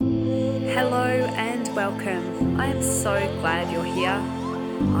welcome. I am so glad you're here.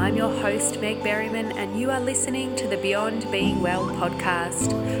 I'm your host, Meg Berryman, and you are listening to the Beyond Being Well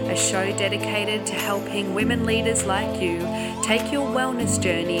podcast, a show dedicated to helping women leaders like you take your wellness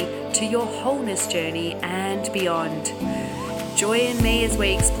journey to your wholeness journey and beyond. Join me as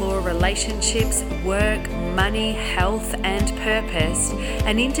we explore relationships, work, money, health, and purpose,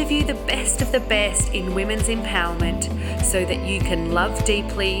 and interview the best of the best in women's empowerment so that you can love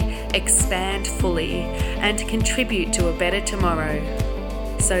deeply, expand fully, and contribute to a better tomorrow.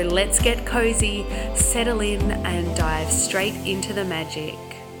 So let's get cozy, settle in, and dive straight into the magic.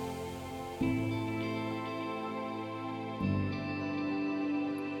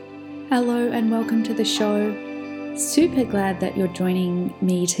 Hello and welcome to the show. Super glad that you're joining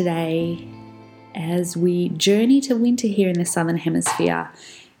me today as we journey to winter here in the Southern Hemisphere.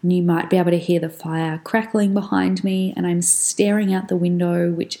 And you might be able to hear the fire crackling behind me, and I'm staring out the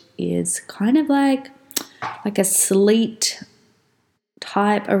window, which is kind of like a sleet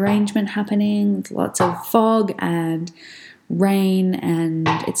type arrangement happening, lots of fog and rain, and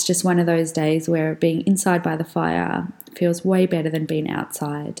it's just one of those days where being inside by the fire feels way better than being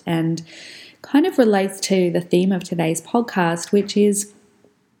outside, and kind of relates to the theme of today's podcast, which is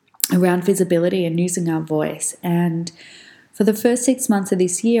around visibility and using our voice. And for the first 6 months of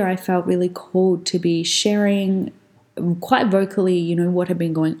this year, I felt really called to be sharing quite vocally, what had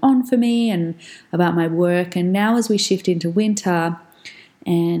been going on for me and about my work. And now as we shift into winter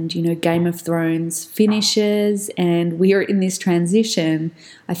and, Game of Thrones finishes and we are in this transition,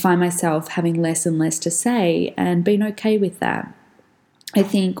 I find myself having less and less to say and being okay with that. I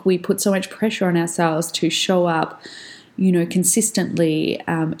think we put so much pressure on ourselves to show up, consistently,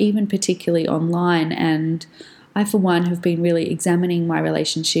 even particularly online. And I, for one, have been really examining my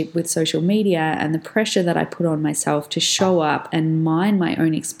relationship with social media and the pressure that I put on myself to show up and mine my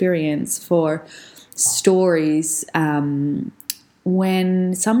own experience for stories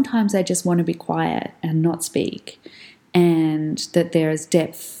when sometimes I just want to be quiet and not speak, and that there is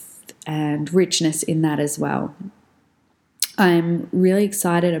depth and richness in that as well. I'm really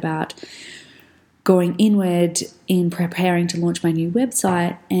excited about going inward in preparing to launch my new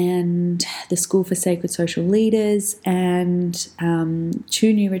website and the School for Sacred Social Leaders, and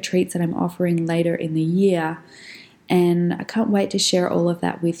 2 new retreats that I'm offering later in the year. And I can't wait to share all of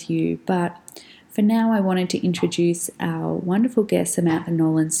that with you. But for now, I wanted to introduce our wonderful guest, Samantha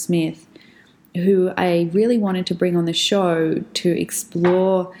Nolan-Smith, who I really wanted to bring on the show to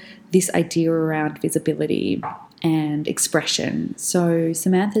explore this idea around visibility and expression. So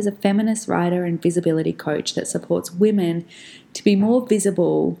Samantha is a feminist writer and visibility coach that supports women to be more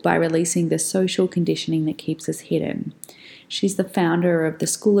visible by releasing the social conditioning that keeps us hidden. She's the founder of the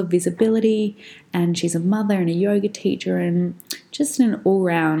School of Visibility, and she's a mother and a yoga teacher and just an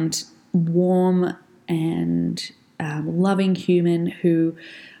all-round warm and loving human who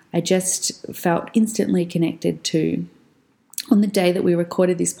I just felt instantly connected to. On the day that we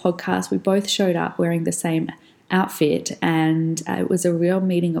recorded this podcast, we both showed up wearing the same outfit, and it was a real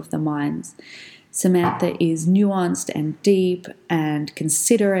meeting of the minds. Samantha is nuanced and deep and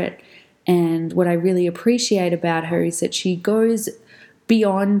considerate, and what I really appreciate about her is that she goes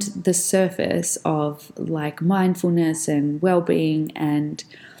beyond the surface of mindfulness and well-being and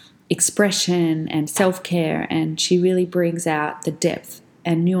expression and self-care, and she really brings out the depth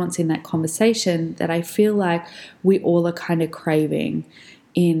and nuance in that conversation that I feel like we all are kind of craving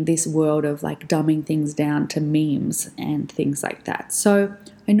in this world of dumbing things down to memes and things like that. So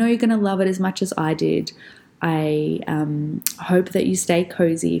I know you're going to love it as much as I did. I hope that you stay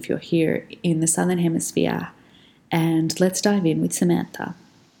cozy if you're here in the Southern Hemisphere. And let's dive in with Samantha.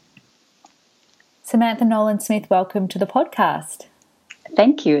 Samantha Nolan-Smith, welcome to the podcast.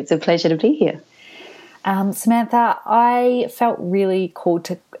 Thank you. It's a pleasure to be here. Samantha, I felt really called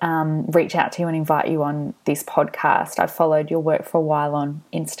to reach out to you and invite you on this podcast. I've followed your work for a while on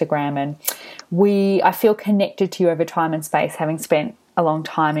Instagram, and I feel connected to you over time and space, having spent a long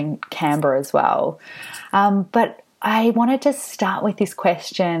time in Canberra as well. But I wanted to start with this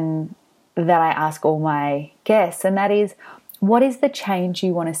question that I ask all my guests, and that is, what is the change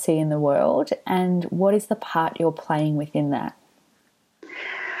you want to see in the world, and what is the part you're playing within that?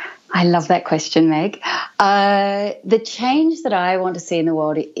 I love that question, Meg. The change that I want to see in the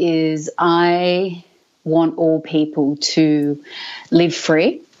world is I want all people to live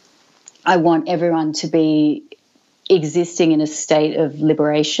free. I want everyone to be existing in a state of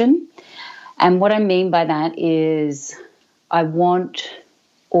liberation. And what I mean by that is I want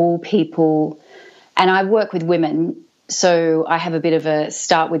all people, and I work with women so I have a bit of a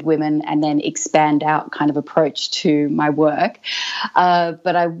start with women and then expand out kind of approach to my work.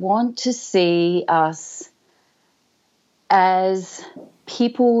 But I want to see us as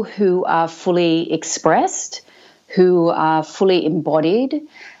people who are fully expressed, who are fully embodied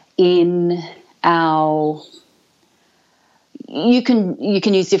in our, you can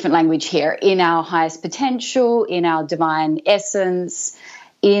use different language here, in our highest potential, in our divine essence,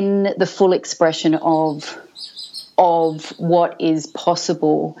 in the full expression of what is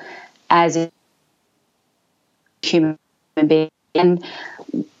possible as a human being. And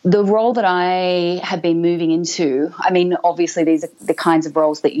the role that I have been moving into, I mean, obviously these are the kinds of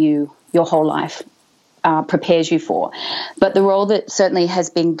roles that your whole life prepares you for. But the role that certainly has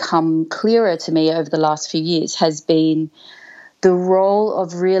become clearer to me over the last few years has been the role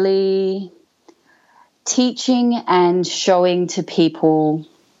of really teaching and showing to people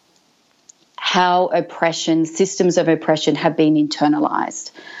how systems of oppression have been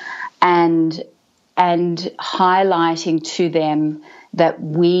internalized, and highlighting to them that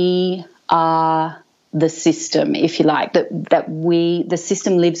we are the system, if you like, that the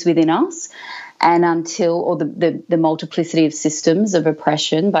system lives within us, and the multiplicity of systems of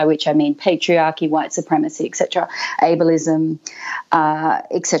oppression, by which I mean patriarchy, white supremacy, etc., ableism,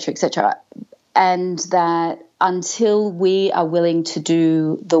 etc., and that until we are willing to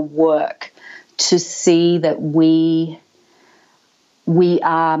do the work to see that we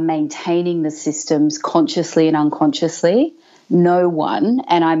are maintaining the systems consciously and unconsciously, no one,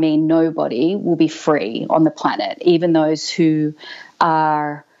 and I mean nobody, will be free on the planet, even those who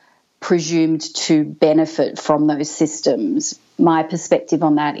are presumed to benefit from those systems. My perspective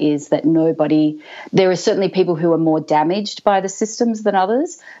on that is that there are certainly people who are more damaged by the systems than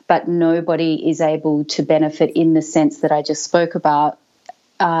others, but nobody is able to benefit in the sense that I just spoke about,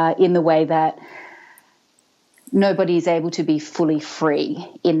 in the way that nobody is able to be fully free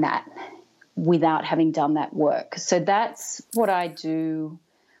in that without having done that work. So that's what I do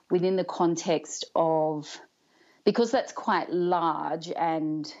within the context of, because that's quite large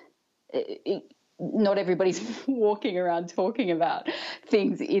and not everybody's walking around talking about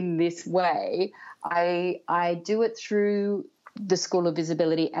things in this way. I do it through the School of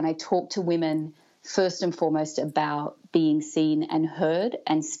Visibility, and I talk to women first and foremost about being seen and heard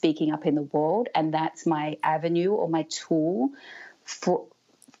and speaking up in the world, and that's my avenue or my tool for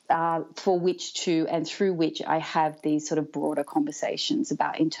which to and through which I have these sort of broader conversations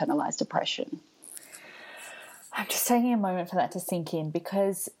about internalized oppression. I'm just taking a moment for that to sink in,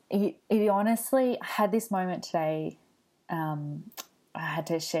 because it honestly, I had this moment today. I had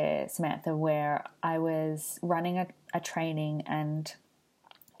to share, Samantha, where I was running a training, and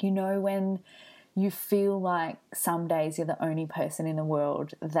when you feel like some days you're the only person in the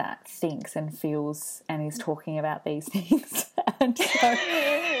world that thinks and feels and is talking about these things. And so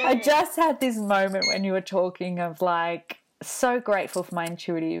I just had this moment when you were talking of like, so grateful for my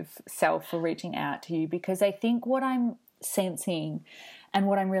intuitive self for reaching out to you, because I think what I'm sensing and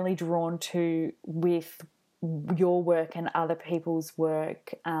what I'm really drawn to with your work and other people's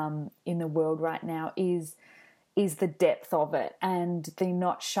work in the world right now is the depth of it, and the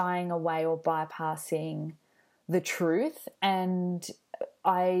not shying away or bypassing the truth. And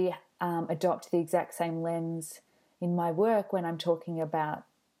I adopt the exact same lens in my work when I'm talking about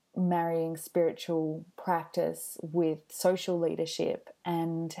marrying spiritual practice with social leadership,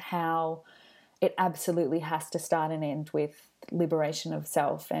 and how it absolutely has to start and end with liberation of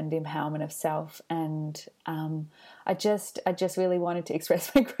self and empowerment of self. And I just really wanted to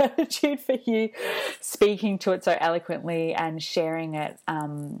express my gratitude for you speaking to it so eloquently and sharing it,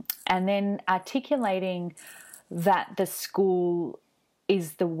 and then articulating that the school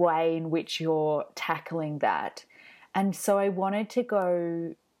is the way in which you're tackling that. And so I wanted to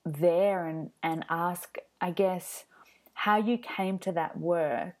go there and ask, I guess, how you came to that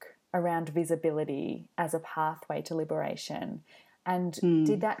work around visibility as a pathway to liberation. And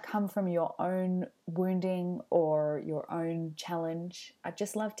did that come from your own wounding or your own challenge? I'd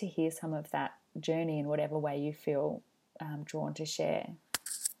just love to hear some of that journey in whatever way you feel drawn to share.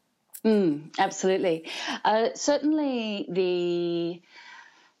 Absolutely. Certainly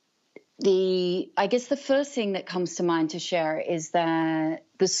I guess the first thing that comes to mind to share is that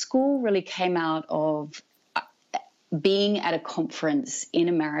the school really came out of being at a conference in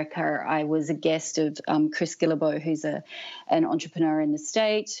America. I was a guest of Chris Guillebeau, who's an entrepreneur in the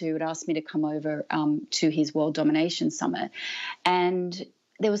States, who had asked me to come over to his World Domination Summit. And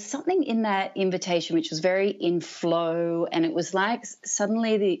there was something in that invitation which was very in flow, and it was like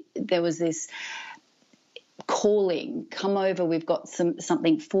suddenly there was this calling, come over, we've got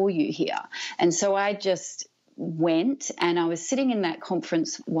something for you here. And so I just went, and I was sitting in that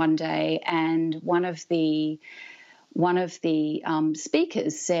conference one day, and one of the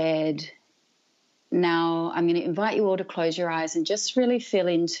speakers said, "Now I'm going to invite you all to close your eyes and just really feel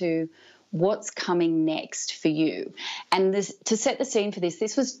into what's coming next for you." And this, to set the scene for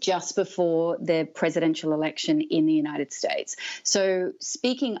this was just before the presidential election in the United States. So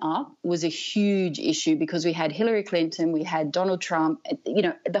speaking up was a huge issue because we had Hillary Clinton, we had Donald Trump,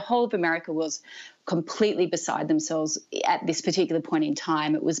 the whole of America was completely beside themselves at this particular point in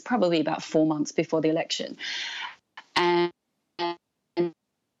time. It was probably about 4 months before the election. And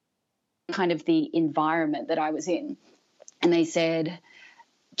kind of the environment that I was in. And they said,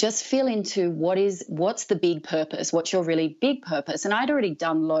 just feel into what's the big purpose, what's your really big purpose. And I'd already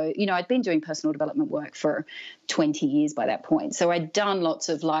done I'd been doing personal development work for 20 years by that point. So I'd done lots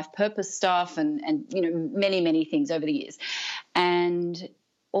of life purpose stuff and many, many things over the years. And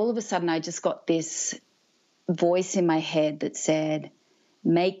all of a sudden I just got this voice in my head that said,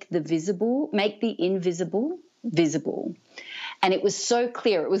 make the invisible visible. And it was so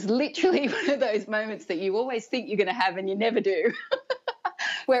clear. It was literally one of those moments that you always think you're going to have and you never do.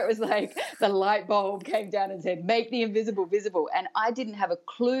 Where it was like the light bulb came down and said, make the invisible visible. And I didn't have a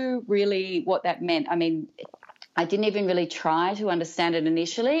clue really what that meant. I mean, I didn't even really try to understand it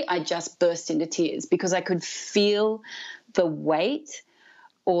initially. I just burst into tears because I could feel the weight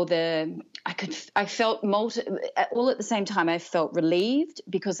or I felt all at the same time. I felt relieved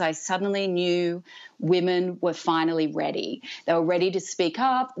because I suddenly knew women were finally ready. They were ready to speak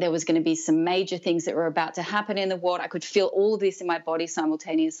up. There was going to be some major things that were about to happen in the world. I could feel all of this in my body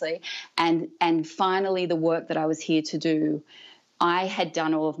simultaneously. And finally, the work that I was here to do, I had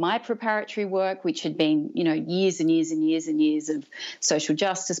done all of my preparatory work, which had been, years and years and years and years of social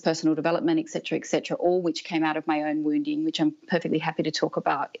justice, personal development, et cetera, all which came out of my own wounding, which I'm perfectly happy to talk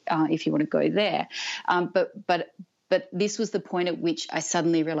about if you want to go there. But this was the point at which I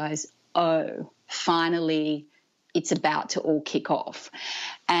suddenly realized, oh, finally, it's about to all kick off.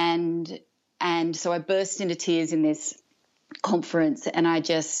 And so I burst into tears in this conference, and I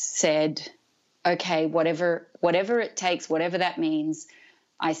just said, okay, whatever it takes, whatever that means,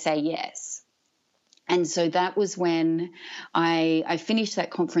 I say yes. And so that was when I finished that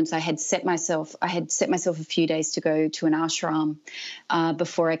conference. I had set myself a few days to go to an ashram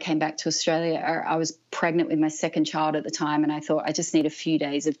before I came back to Australia. I was pregnant with my second child at the time, and I thought I just need a few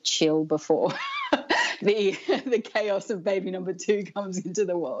days of chill before the chaos of baby number 2 comes into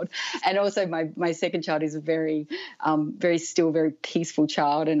the world. And also my second child is a very still very peaceful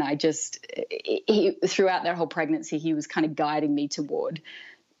child, and throughout that whole pregnancy he was kind of guiding me toward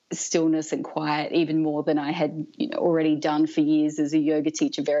stillness and quiet even more than I had already done for years as a yoga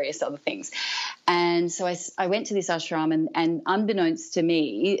teacher, various other things. And so I went to this ashram, and unbeknownst to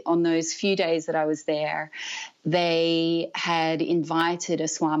me, on those few days that I was there, they had invited a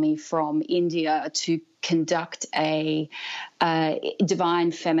Swami from India to conduct a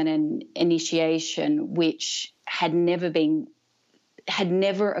divine feminine initiation, which had never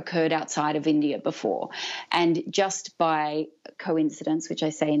occurred outside of India before. And just by coincidence, which I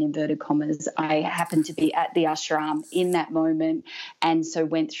say in inverted commas, I happened to be at the ashram in that moment, and so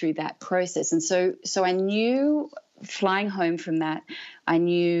went through that process. And so I knew, flying home from that, I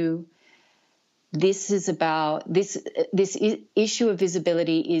knew this is about this issue of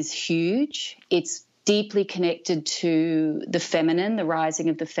visibility is huge. It's deeply connected to the feminine, the rising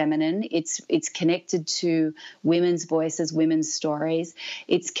of the feminine. It's connected to women's voices, women's stories.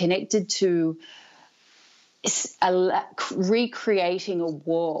 It's connected to recreating a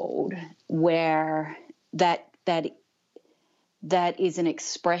world where that is an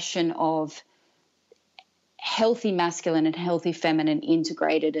expression of healthy masculine and healthy feminine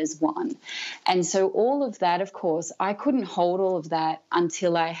integrated as one. And so all of that, of course, I couldn't hold all of that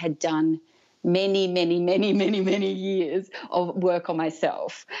until I had done many years of work on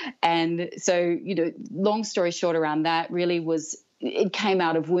myself. And so, long story short around that really was, it came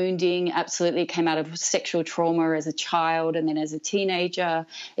out of wounding. Absolutely. It came out of sexual trauma as a child and then as a teenager.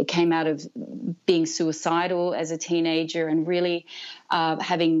 It came out of being suicidal as a teenager and really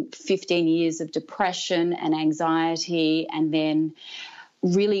having 15 years of depression and anxiety, and then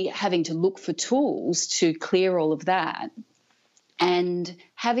really having to look for tools to clear all of that. And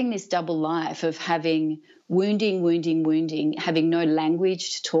having this double life of having wounding, having no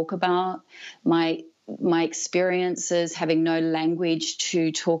language to talk about my experiences, having no language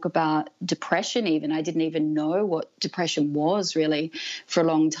to talk about depression even. I didn't even know what depression was really for a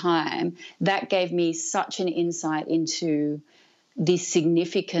long time. That gave me such an insight into the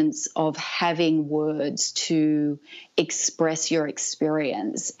significance of having words to express your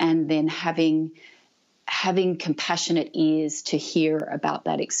experience, and then having having compassionate ears to hear about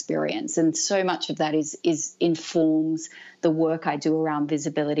that experience. And so much of that is informs the work I do around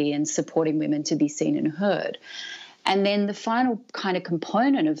visibility and supporting women to be seen and heard. And then the final kind of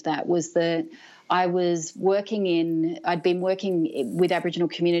component of that was that I'd been working with Aboriginal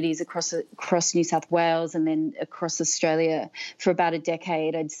communities across New South Wales and then across Australia for about a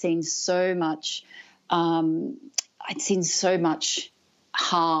decade. I'd seen so much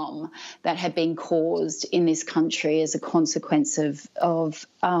harm that had been caused in this country as a consequence of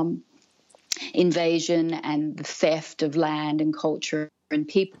invasion and the theft of land and culture and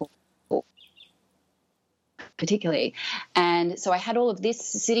people, particularly. And so I had all of this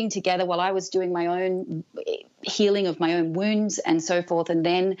sitting together while I was doing my own healing of my own wounds and so forth. And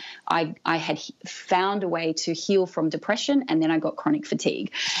then I had found a way to heal from depression, and then I got chronic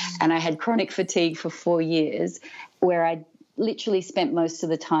fatigue. And I had chronic fatigue for 4 years, where I literally spent most of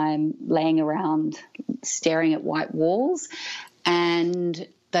the time laying around staring at white walls. And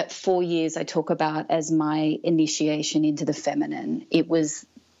that 4 years I talk about as my initiation into the feminine. It was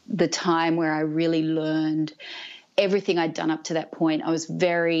the time where I really learned everything I'd done up to that point. I was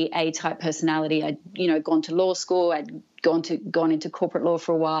very A-type personality. I'd, gone to law school. I'd gone into corporate law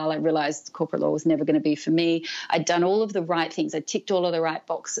for a while. I realized corporate law was never going to be for me. I'd done all of the right things. I ticked all of the right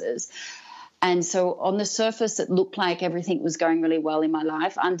boxes. And so on the surface, it looked like everything was going really well in my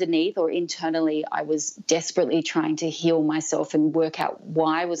life. Underneath or internally, I was desperately trying to heal myself and work out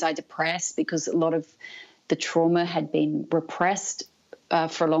why was I depressed, because a lot of the trauma had been repressed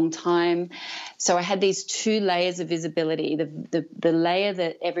for a long time. So I had these two layers of visibility, the layer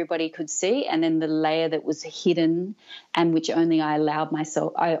that everybody could see, and then the layer that was hidden and which only I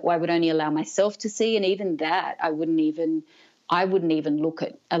would only allow myself to see. And even that, I wouldn't even look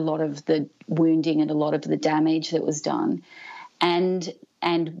at a lot of the wounding and a lot of the damage that was done. And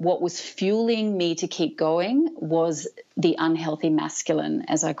what was fueling me to keep going was the unhealthy masculine,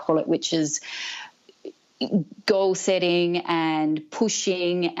 as I call it, which is goal setting and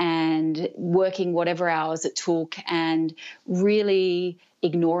pushing and working whatever hours it took and really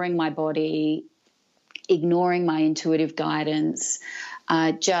ignoring my body, ignoring my intuitive guidance,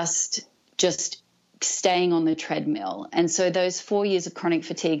 just staying on the treadmill. And so those 4 years of chronic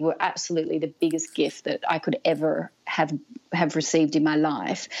fatigue were absolutely the biggest gift that I could ever have received in my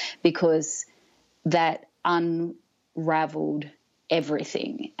life, because that unraveled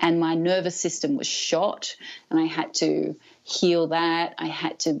everything. And my nervous system was shot, and I had to heal that. I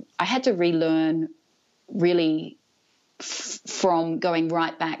had to relearn really from going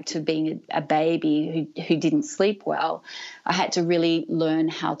right back to being a baby who didn't sleep well. I had to really learn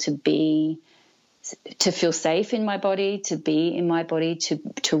how to feel safe in my body, to be in my body,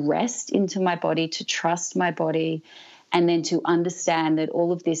 to rest into my body, to trust my body, and then to understand that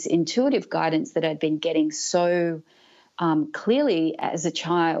all of this intuitive guidance that I'd been getting so clearly as a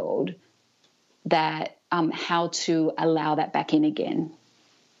child, that how to allow that back in again.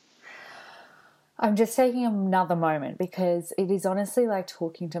 I'm just taking another moment, because it is honestly like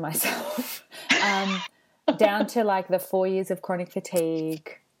talking to myself. Down to like the 4 years of chronic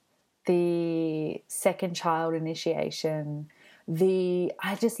fatigue, the second child initiation,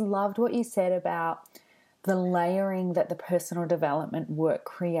 I just loved what you said about the layering that the personal development work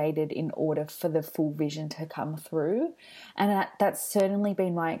created in order for the full vision to come through. And that's certainly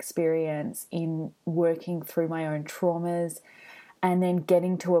been my experience in working through my own traumas, and then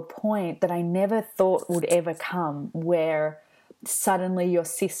getting to a point that I never thought would ever come, where suddenly your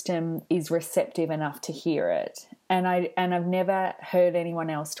system is receptive enough to hear it. And I've never heard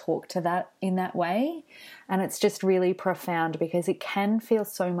anyone else talk to that in that way. And it's just really profound, because it can feel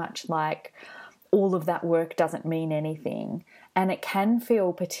so much like all of that work doesn't mean anything. And it can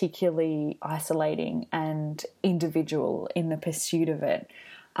feel particularly isolating and individual in the pursuit of it.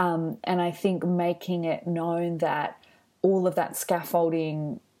 And I think making it known that all of that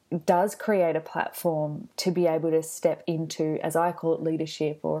scaffolding does create a platform to be able to step into, as I call it,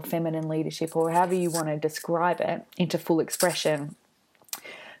 leadership or feminine leadership, or however you want to describe it, into full expression,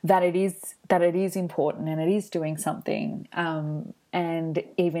 that it is important and it is doing something. And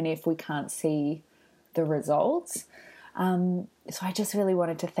even if we can't see the results. So I just really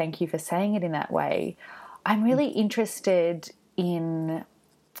wanted to thank you for saying it in that way. I'm really interested in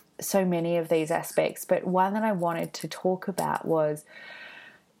so many of these aspects, but one that I wanted to talk about was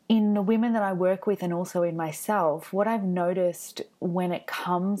in the women that I work with, and also in myself, what I've noticed when it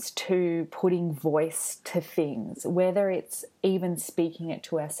comes to putting voice to things, whether it's even speaking it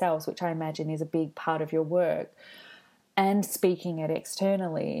to ourselves, which I imagine is a big part of your work, and speaking it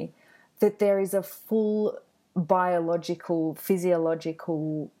externally, that there is a full biological,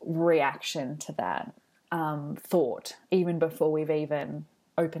 physiological reaction to that. thought, even before we've even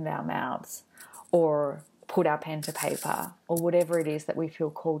opened our mouths or put our pen to paper or whatever it is that we feel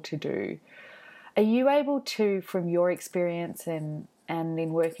called to do. Are you able to, from your experience and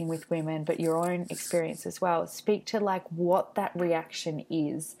in working with women, but your own experience as well, speak to like what that reaction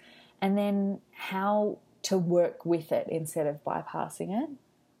is and then how to work with it instead of bypassing it?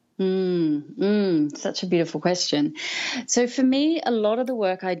 Such a beautiful question. So for me, a lot of the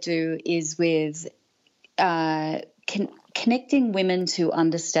work I do is with connecting women to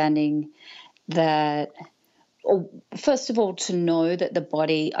understanding that, or first of all, to know that the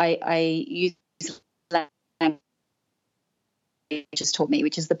body, I use language just taught me,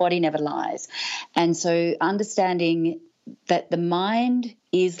 which is the body never lies. And so understanding that the mind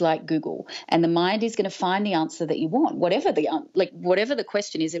is like Google, and the mind is going to find the answer that you want, whatever the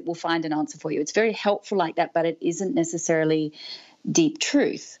question is, it will find an answer for you. It's very helpful like that, but it isn't necessarily deep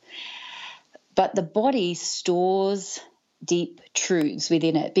truth. But the body stores deep truths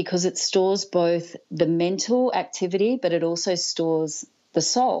within it because it stores both the mental activity, but it also stores the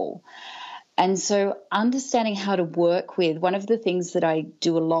soul. And so understanding how to work with, one of the things that I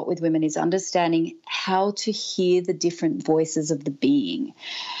do a lot with women is understanding how to hear the different voices of the being.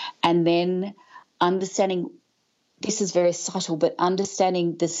 And then understanding, this is very subtle, but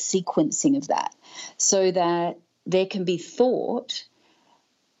understanding the sequencing of that so that there can be thought,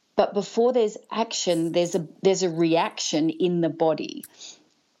 but before there's action, there's a reaction in the body.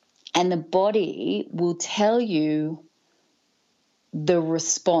 And the body will tell you the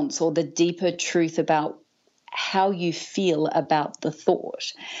response or the deeper truth about how you feel about the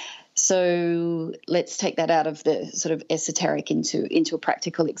thought. So let's take that out of the sort of esoteric into a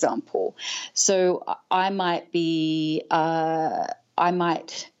practical example. So I might be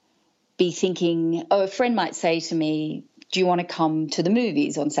thinking, a friend might say to me, do you want to come to the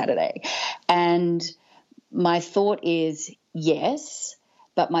movies on Saturday? And my thought is yes,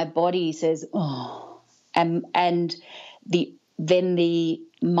 but my body says, oh, and then the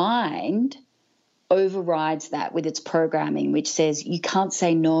mind overrides that with its programming, which says you can't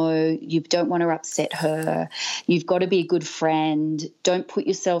say no, you don't want to upset her, you've got to be a good friend, don't put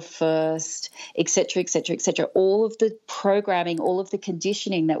yourself first, etc., etc., etc. All of the programming, all of the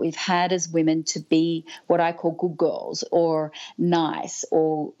conditioning that we've had as women to be what I call good girls or nice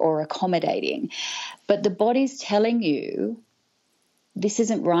or accommodating. But the body's telling you, this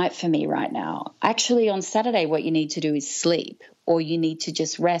isn't right for me right now. Actually, on Saturday, what you need to do is sleep, or you need to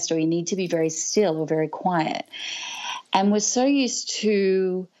just rest, or you need to be very still or very quiet. And we're so used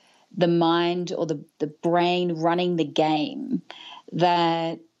to the mind or the brain running the game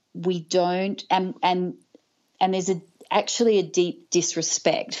that we don't, and there's actually a deep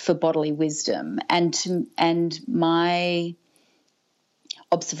disrespect for bodily wisdom. And my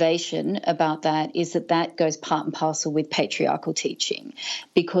observation about that is that goes part and parcel with patriarchal teaching,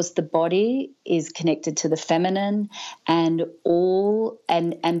 because the body is connected to the feminine and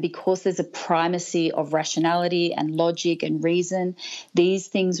because there's a primacy of rationality and logic and reason, these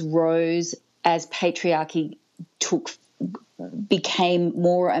things rose as patriarchy became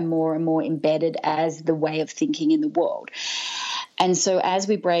more and more and more embedded as the way of thinking in the world. And so as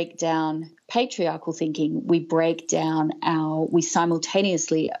we break down patriarchal thinking, we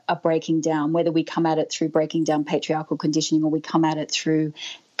simultaneously are breaking down, whether we come at it through breaking down patriarchal conditioning or we come at it through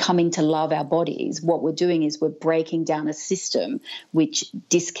coming to love our bodies. What we're doing is we're breaking down a system which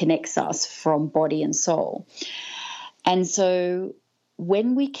disconnects us from body and soul. And so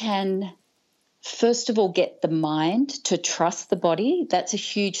when we can, first of all, get the mind to trust the body, that's a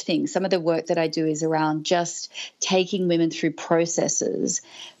huge thing. Some of the work that I do is around just taking women through processes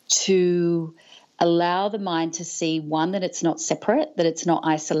to allow the mind to see, one, that it's not separate, that it's not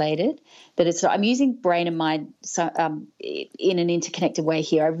isolated, that it's not, I'm using brain and mind in an interconnected way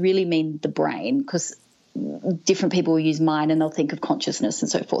here. I really mean the brain, because different people will use mind and they'll think of consciousness and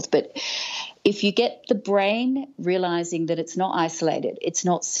so forth. But if you get the brain realizing that it's not isolated, it's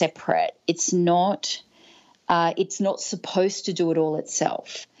not separate, it's not supposed to do it all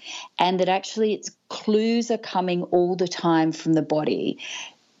itself, and that actually its clues are coming all the time from the body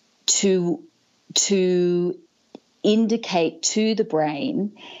to indicate to the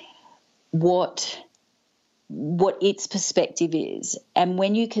brain what its perspective is. And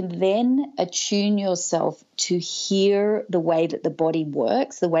when you can then attune yourself to hear the way that the body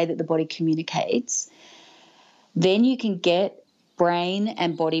works, the way that the body communicates, then you can get brain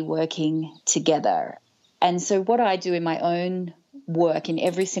and body working together. And so what I do in my own work in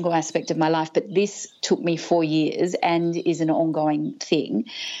every single aspect of my life, but this took me 4 years and is an ongoing thing,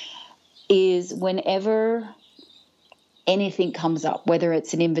 is whenever anything comes up, whether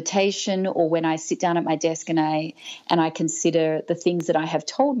it's an invitation or when I sit down at my desk and I consider the things that I have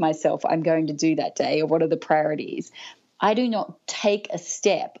told myself I'm going to do that day or what are the priorities, I do not take a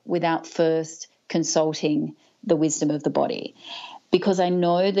step without first consulting the wisdom of the body, because I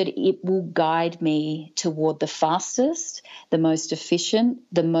know that it will guide me toward the fastest, the most efficient,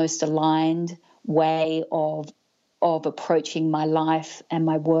 the most aligned way of approaching my life and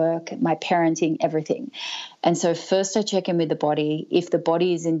my work, my parenting, everything. And so first I check in with the body. If the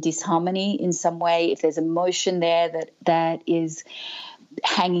body is in disharmony in some way, if there's emotion there that is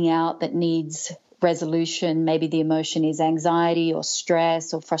hanging out that needs resolution, maybe the emotion is anxiety or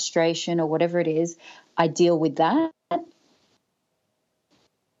stress or frustration or whatever it is, I deal with that.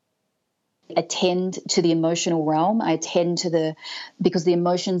 Attend to the emotional realm. I attend to because the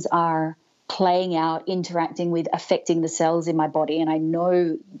emotions are playing out, interacting with, affecting the cells in my body. And I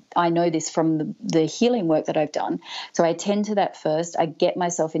know this from the healing work that I've done. So I attend to that first. I get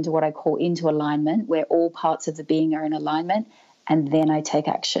myself into what I call into alignment, where all parts of the being are in alignment, and then I take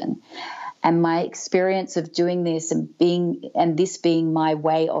action. And my experience of doing this and this being my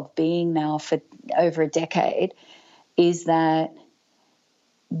way of being now for over a decade is that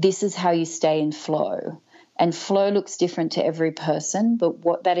this is how you stay in flow. And flow looks different to every person, but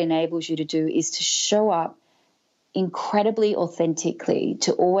what that enables you to do is to show up incredibly authentically,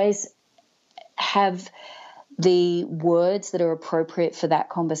 to always have the words that are appropriate for that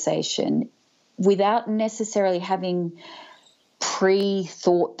conversation without necessarily having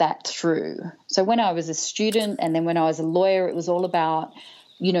pre-thought that through. So when I was a student and then when I was a lawyer, it was all about,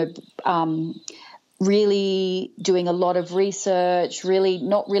 really doing a lot of research, really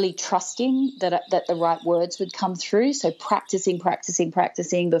not really trusting that the right words would come through. So practicing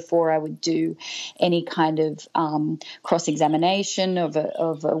before I would do any kind of cross-examination of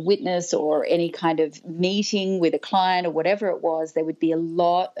a witness or any kind of meeting with a client or whatever it was. There would be a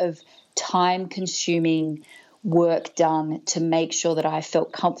lot of time-consuming work done to make sure that I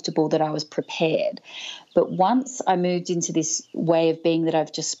felt comfortable, that I was prepared. But once I moved into this way of being that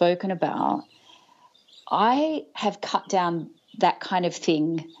I've just spoken about, I have cut down that kind of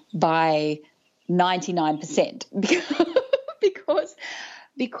thing by 99%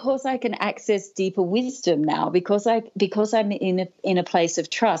 because I can access deeper wisdom now, because I'm in a place of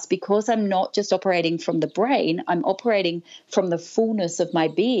trust, because I'm not just operating from the brain, I'm operating from the fullness of my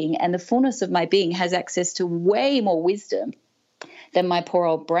being, and the fullness of my being has access to way more wisdom than my poor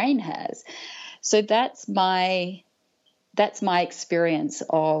old brain has. So that's my experience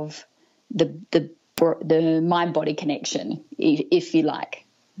of the mind-body connection, if you like.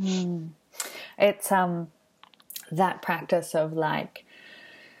 It's that practice of like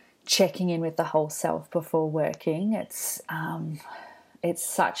checking in with the whole self before working. It's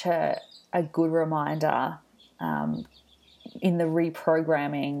such a good reminder in the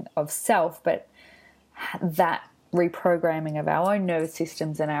reprogramming of self, but that reprogramming of our own nervous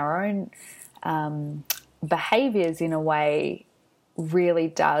systems and our own behaviors in a way really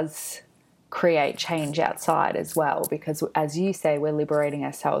does create change outside as well, because as you say, we're liberating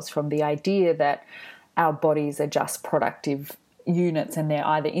ourselves from the idea that our bodies are just productive units and they're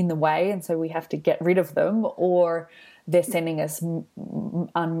either in the way and so we have to get rid of them, or they're sending us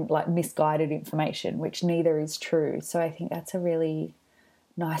misguided information, which neither is true. So I think that's a really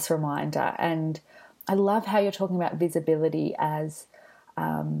nice reminder. And I love how you're talking about visibility as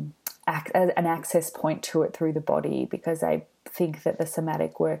an access point to it through the body, because I think that the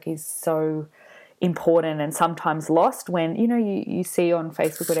somatic work is so important and sometimes lost when, you see on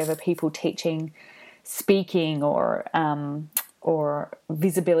Facebook, whatever, people teaching speaking or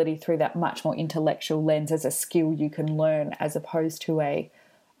visibility through that much more intellectual lens as a skill you can learn, as opposed to a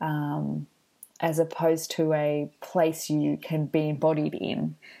place you can be embodied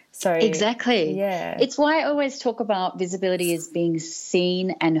in. So exactly. Yeah. It's why I always talk about visibility as being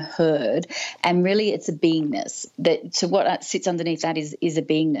seen and heard, and really it's a beingness. So what sits underneath that is a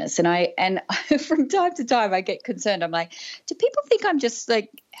beingness. And from time to time I get concerned. I'm like, do people think I'm just like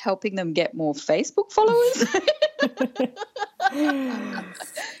helping them get more Facebook followers?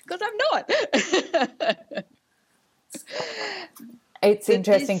 Because I'm not. It's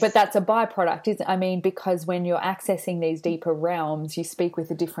interesting, but that's a byproduct, isn't it? I mean, because when you're accessing these deeper realms, you speak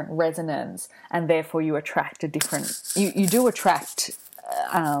with a different resonance, and therefore you attract you do attract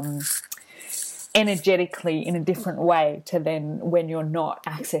energetically in a different way to then when you're not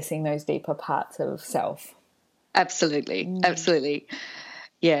accessing those deeper parts of self. Absolutely. Absolutely.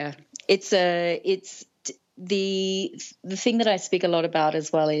 Yeah. It's the thing that I speak a lot about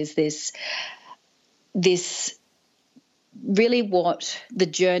as well is this really what the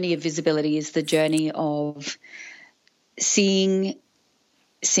journey of visibility is, the journey of seeing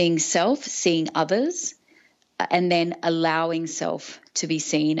self, seeing others, and then allowing self to be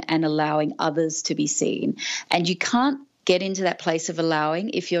seen and allowing others to be seen. And you can't get into that place of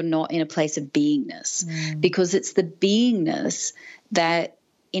allowing if you're not in a place of beingness, because it's the beingness that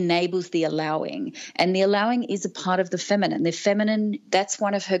enables the allowing. And the allowing is a part of the feminine. The feminine, that's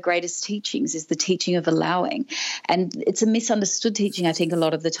one of her greatest teachings, is the teaching of allowing. And it's a misunderstood teaching, I think, a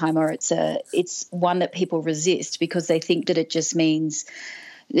lot of the time, or it's one that people resist because they think that it just means,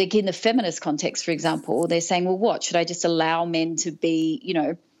 like in the feminist context, for example, they're saying, well, what, should I just allow men to be,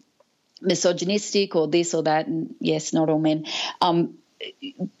 misogynistic or this or that? And yes, not all men. And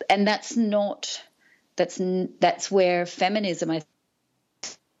that's where feminism, I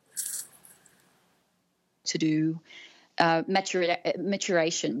to do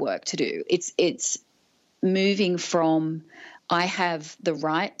maturation work to do. It's moving from I have the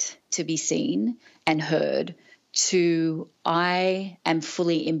right to be seen and heard to I am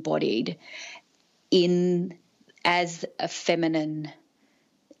fully embodied as a feminine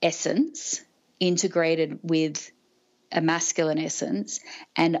essence integrated with a masculine essence,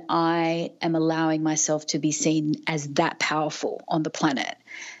 and I am allowing myself to be seen as that powerful on the planet.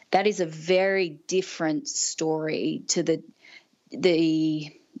 That is a very different story to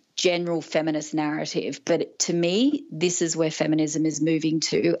the general feminist narrative. But to me, this is where feminism is moving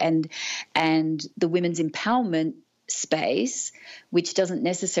to, and the women's empowerment space, which doesn't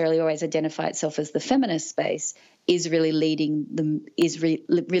necessarily always identify itself as the feminist space, is really leading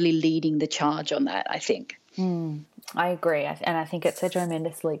really leading the charge on that, I think. I agree, and I think it's a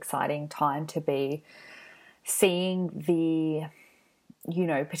tremendously exciting time to be seeing the,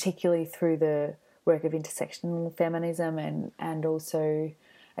 particularly through the work of intersectional feminism and also,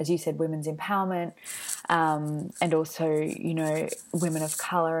 as you said, women's empowerment, and also, women of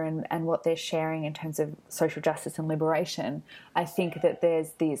colour and what they're sharing in terms of social justice and liberation. I think that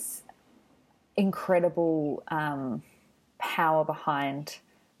there's this incredible power behind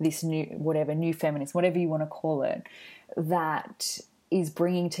this new feminism, whatever you want to call it, that is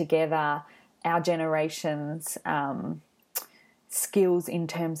bringing together our generation's skills in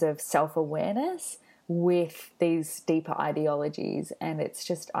terms of self-awareness with these deeper ideologies. And it's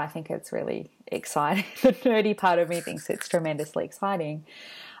just, I think it's really exciting. The nerdy part of me thinks it's tremendously exciting.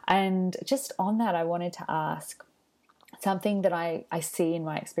 And just on that, I wanted to ask something that I see in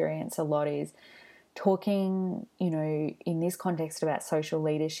my experience a lot is talking, in this context about social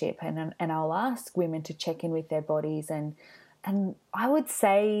leadership, and I'll ask women to check in with their bodies, and I would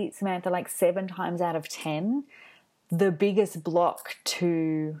say, Samantha, like 7 times out of 10, the biggest block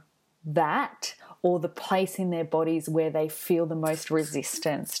to that, or the place in their bodies where they feel the most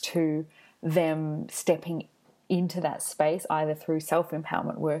resistance to them stepping into that space, either through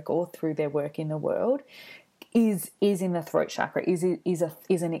self-empowerment work or through their work in the world, is in the throat chakra, is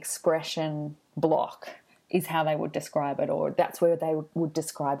an expression block, is how they would describe it, or that's where they would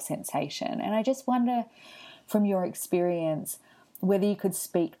describe sensation. And I just wonder, from your experience, whether you could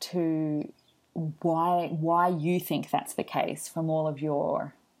speak to why you think that's the case from all of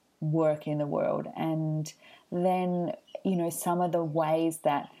your work in the world, and then some of the ways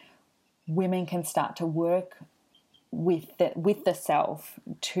that women can start to work with the self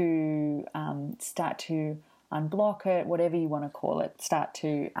to start to unblock it, whatever you want to call it, start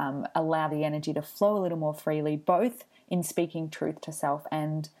to allow the energy to flow a little more freely, both in speaking truth to self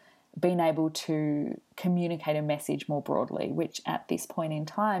and being able to communicate a message more broadly, which at this point in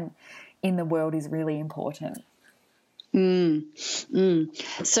time in the world is really important.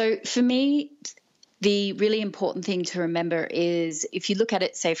 So for me, the really important thing to remember is, if you look at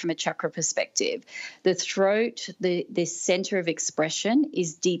it, say, from a chakra perspective, the throat, the center of expression,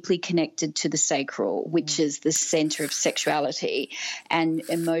 is deeply connected to the sacral, which is the center of sexuality and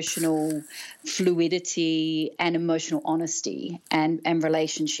emotional fluidity and emotional honesty and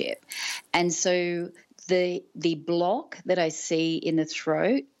relationship. And so the block that I see in the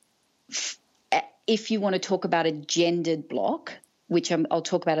throat, if you want to talk about a gendered block, which I'll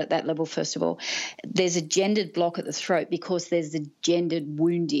talk about at that level first of all, there's a gendered block at the throat because there's the gendered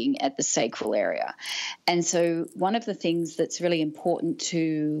wounding at the sacral area. And so one of the things that's really important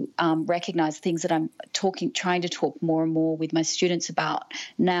to recognize, things that I'm trying to talk more and more with my students about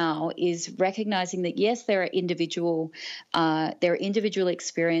now, is recognizing that, yes, there are individual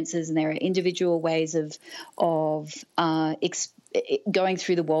experiences, and there are individual ways of going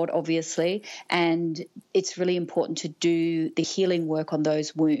through the world, obviously, and it's really important to do the healing work on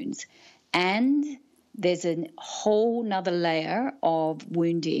those wounds. And there's a whole nother layer of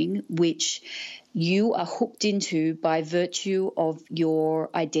wounding which you are hooked into by virtue of your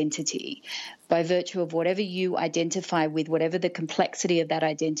identity, by virtue of whatever you identify with, whatever the complexity of that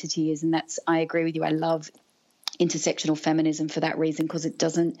identity is. And that's, I agree with you, I love intersectional feminism for that reason, because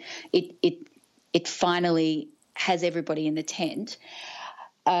it finally has everybody in the tent.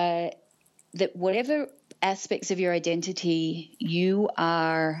 That whatever aspects of your identity you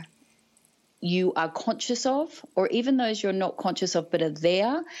are conscious of, or even those you're not conscious of but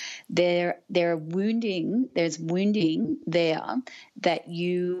are there's wounding there that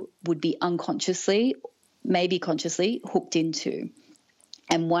you would be unconsciously, maybe consciously, hooked into.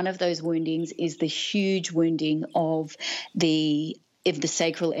 And one of those woundings is the huge wounding of the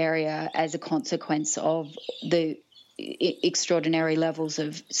sacral area as a consequence of the extraordinary levels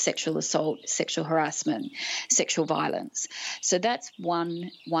of sexual assault, sexual harassment, sexual violence. So that's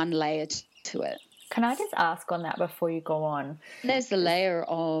one layer to it. Can I just ask on that before you go on? There's the layer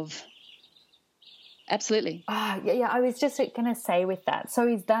of... Absolutely. Yeah, I was just going to say with that. So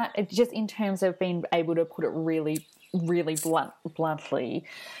is that just in terms of being able to put it really, really bluntly,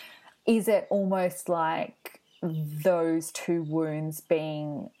 is it almost like those two wounds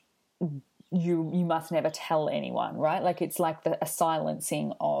being you must never tell anyone, right? Like it's like a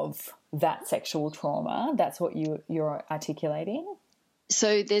silencing of that sexual trauma. That's what you're articulating.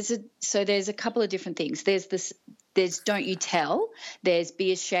 So there's a couple of different things. There's don't you tell. There's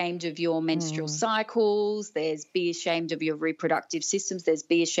be ashamed of your menstrual cycles. There's be ashamed of your reproductive systems. There's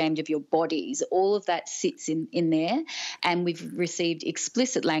be ashamed of your bodies. All of that sits in there. And we've received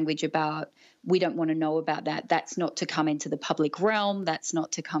explicit language about we don't want to know about that. That's not to come into the public realm. That's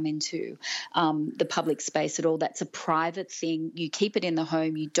not to come into the public space at all. That's a private thing. You keep it in the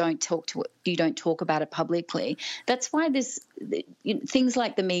home. You don't talk about it publicly. That's why there's things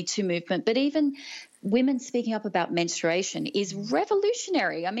like the Me Too movement, but even women speaking up about menstruation is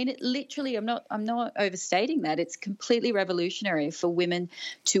revolutionary. I mean, it literally, I'm not overstating that. It's completely revolutionary for women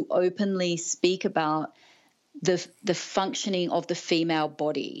to openly speak about the functioning of the female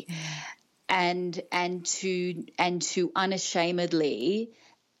body, and to unashamedly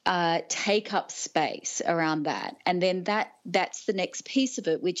take up space around that. And then that's the next piece of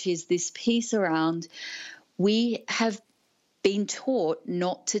it, which is this piece around we have been taught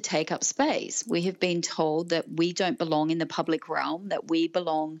not to take up space. We have been told that we don't belong in the public realm, that we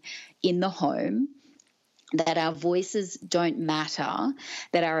belong in the home, that our voices don't matter,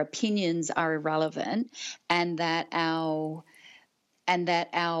 that our opinions are irrelevant, and that our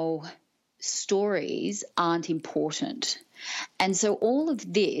stories aren't important. And so all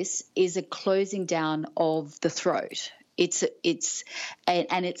of this is a closing down of the throat. It's a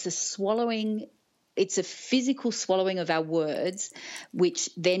swallowing. It's a physical swallowing of our words, which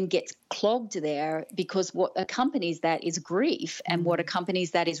then gets clogged there, because what accompanies that is grief, and what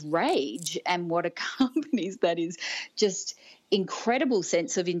accompanies that is rage, and what accompanies that is just incredible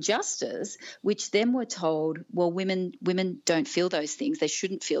sense of injustice, which then we're told, well, women don't feel those things. They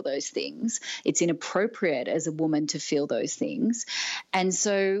shouldn't feel those things. It's inappropriate as a woman to feel those things. And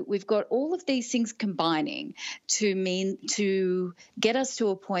so we've got all of these things combining to get us to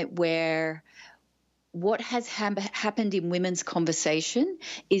a point where what has happened in women's conversation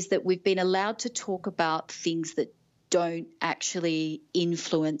is that we've been allowed to talk about things that don't actually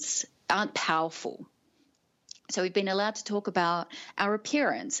aren't powerful. So we've been allowed to talk about our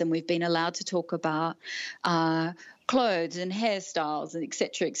appearance, and we've been allowed to talk about clothes and hairstyles and et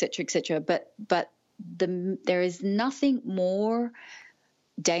cetera, et cetera, et cetera. But there is nothing more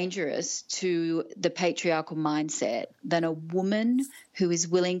dangerous to the patriarchal mindset than a woman who is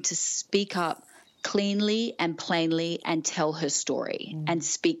willing to speak up cleanly and plainly and tell her story and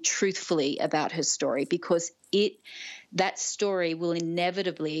speak truthfully about her story, because that story will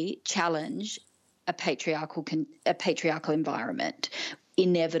inevitably challenge a patriarchal environment,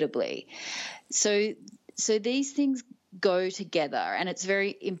 inevitably. So these things go together, and it's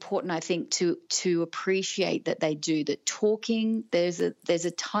very important, I think, to appreciate that they do. That talking, there's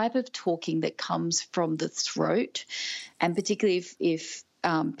a type of talking that comes from the throat, and particularly if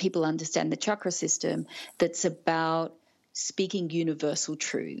people understand the chakra system, that's about speaking universal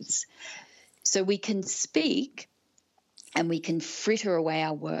truths. So we can speak and we can fritter away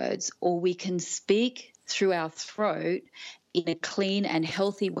our words, or we can speak through our throat in a clean and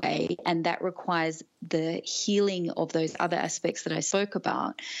healthy way, and that requires the healing of those other aspects that I spoke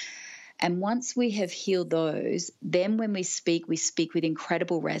about. And once we have healed those, then when we speak with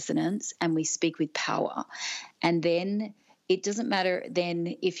incredible resonance, and we speak with power. And then it doesn't matter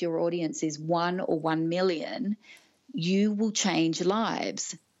then if your audience is 1 or 1 million, you will change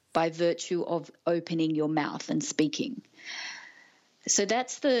lives. by virtue of opening your mouth and speaking. So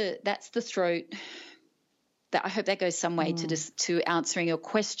that's the throat. That I hope that goes some way to answering your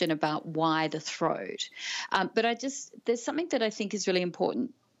question about why the throat. But there's something that I think is really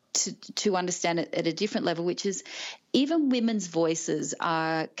important to understand it at a different level, which is even women's voices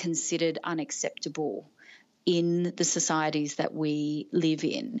are considered unacceptable in the societies that we live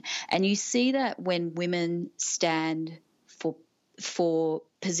in. And you see that when women stand for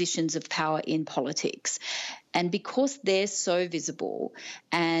positions of power in politics. And because they're so visible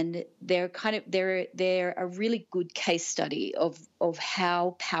and they're a really good case study of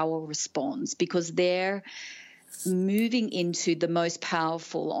how power responds, because they're moving into the most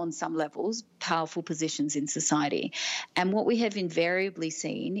powerful, on some levels, powerful positions in society. And what we have invariably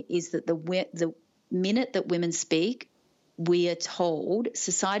seen is that the minute that women speak, we are told,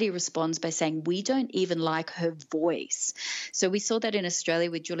 society responds by saying, we don't even like her voice. So we saw that in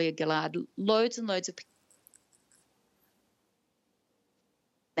Australia with Julia Gillard. Loads and loads of people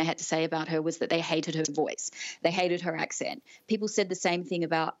they had to say about her was that they hated her voice. They hated her accent. People said the same thing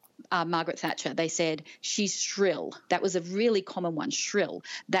about Margaret Thatcher. They said, she's shrill. That was a really common one, shrill.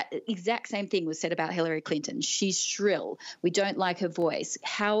 That exact same thing was said about Hillary Clinton. She's shrill. We don't like her voice.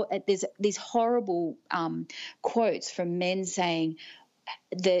 There's these horrible quotes from men saying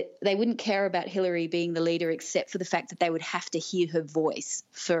that they wouldn't care about Hillary being the leader except for the fact that they would have to hear her voice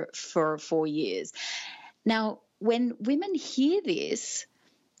for 4 years. Now, when women hear this,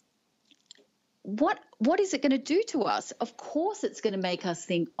 what is it going to do to us? Of course it's going to make us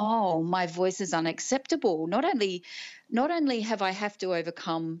think, oh, my voice is unacceptable. Not only have I to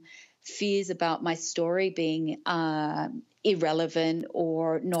overcome fears about my story being irrelevant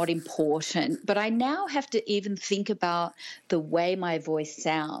or not important, but I now have to even think about the way my voice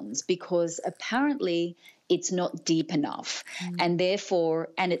sounds, because apparently it's not deep enough and therefore,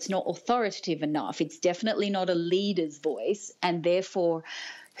 and it's not authoritative enough. It's definitely not a leader's voice, and therefore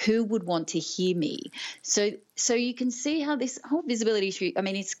who would want to hear me? So you can see how this whole visibility issue, I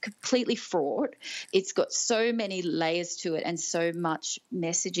mean, it's completely fraught. It's got so many layers to it and so much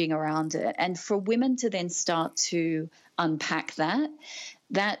messaging around it. And for women to then start to unpack that's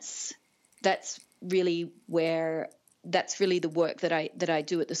really the work that I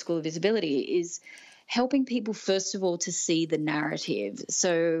do at the School of Visibility, is helping people, first of all, to see the narrative.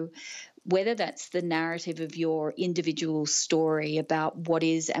 So whether that's the narrative of your individual story about what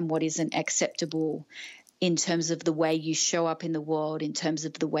is and what isn't acceptable in terms of the way you show up in the world, in terms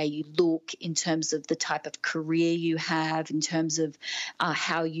of the way you look, in terms of the type of career you have, in terms of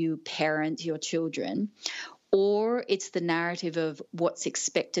how you parent your children, or it's the narrative of what's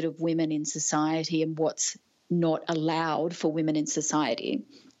expected of women in society and what's not allowed for women in society.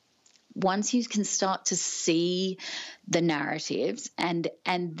 Once you can start to see the narratives and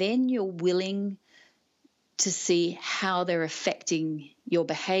then you're willing to see how they're affecting your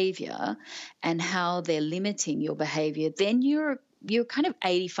behavior and how they're limiting your behavior, then you're kind of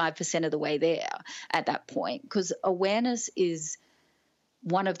 85% of the way there at that point, because awareness is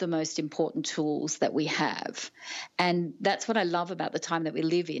one of the most important tools that we have. And that's what I love about the time that we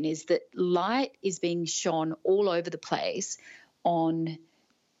live in, is that light is being shone all over the place on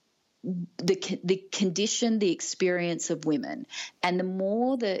the condition, the experience of women. And the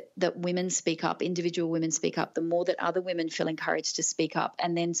more that women speak up, individual women speak up, the more that other women feel encouraged to speak up.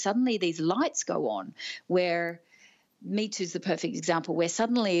 And then suddenly these lights go on, where Me Too's the perfect example, where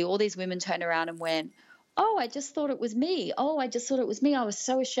suddenly all these women turn around and went, oh, I just thought it was me. Oh, I just thought it was me. I was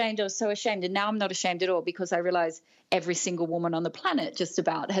so ashamed. And now I'm not ashamed at all, because I realize every single woman on the planet just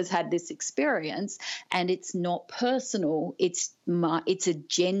about has had this experience, and it's not personal. It's a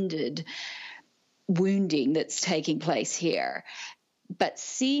gendered wounding that's taking place here. But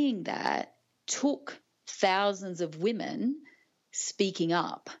seeing that took thousands of women speaking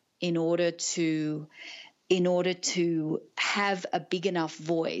up in order to have a big enough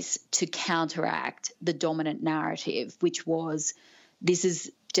voice to counteract the dominant narrative, which was, this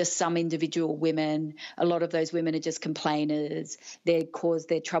is just some individual women. A lot of those women are just complainers. They're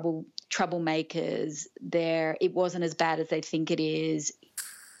troublemakers. It wasn't as bad as they think it is.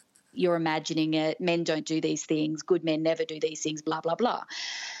 You're imagining it. Men don't do these things. Good men never do these things, blah, blah, blah.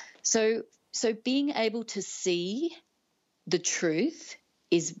 So being able to see the truth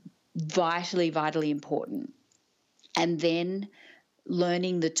is vitally, vitally important. And then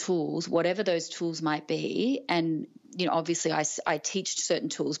learning the tools, whatever those tools might be. And, obviously I teach certain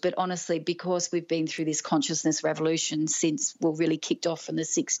tools, but honestly, because we've been through this consciousness revolution since, really kicked off from the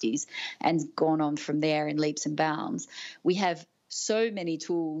 60s and gone on from there in leaps and bounds, we have so many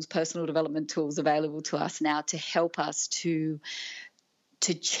tools, personal development tools available to us now to help us to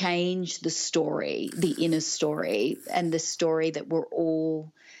to change the story, the inner story, and the story that we're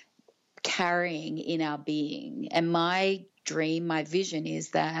all carrying in our being. And my dream, my vision is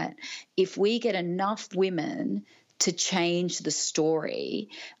that if we get enough women to change the story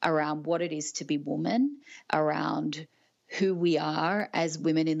around what it is to be woman, around who we are as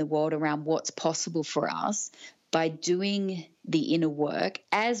women in the world, around what's possible for us by doing the inner work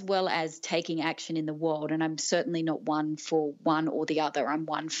as well as taking action in the world. And I'm certainly not one for one or the other. I'm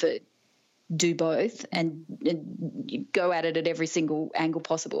one for do both and go at it at every single angle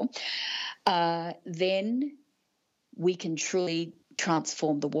possible. Then we can truly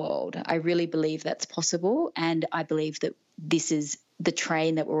transform the world. I really believe that's possible, and I believe that this is the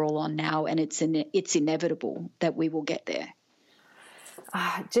train that we're all on now, and it's inevitable that we will get there.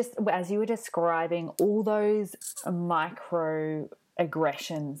 Just as you were describing all those micro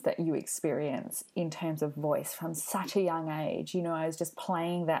aggressions that you experience in terms of voice from such a young age, you know, I was just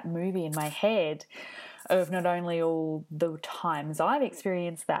playing that movie in my head of not only all the times I've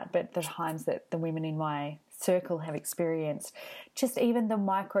experienced that, but the times that the women in my circle have experienced, just even the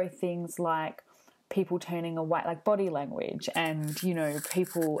micro things like people turning away, like body language, and, you know,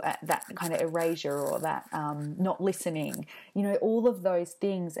 people at that kind of erasure or that not listening, you know, all of those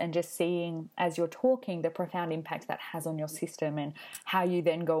things, and just seeing as you're talking the profound impact that has on your system and how you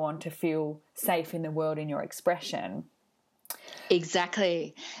then go on to feel safe in the world in your expression.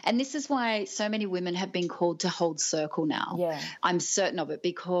 Exactly. And this is why so many women have been called to hold circle now. Yeah. I'm certain of it,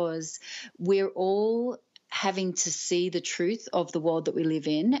 because we're all having to see the truth of the world that we live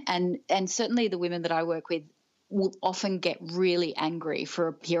in. And certainly the women that I work with will often get really angry for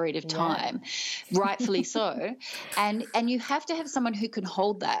a period of time, rightfully so. And you have to have someone who can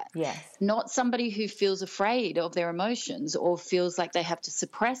hold that. Yes. Not somebody who feels afraid of their emotions or feels like they have to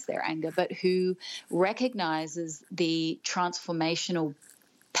suppress their anger, but who recognizes the transformational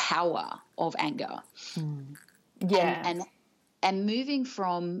power of anger. Yeah. And moving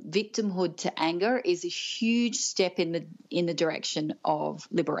from victimhood to anger is a huge step in the direction of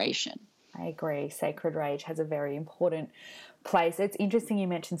liberation. I agree. Sacred rage has a very important place. It's interesting you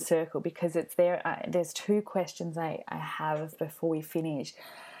mentioned circle, because it's there. There's two questions I have before we finish.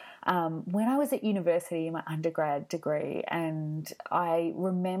 When I was at university in my undergrad degree, and I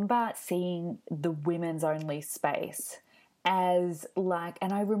remember seeing the women's only space as like,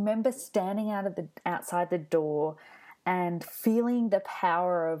 and I remember standing outside the door and feeling the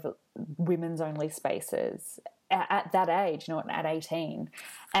power of women's only spaces at that age, not at 18,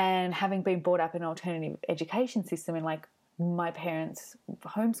 and having been brought up in an alternative education system, and like my parents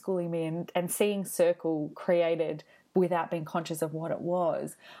homeschooling me, and seeing circle created without being conscious of what it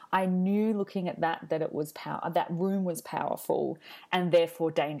was, I knew looking at that it was that room was powerful and therefore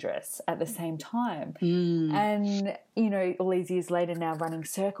dangerous at the same time. And, you know, all these years later now running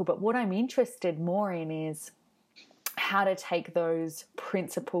circle, but what I'm interested more in is how to take those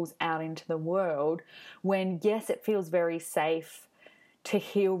principles out into the world when, yes, it feels very safe to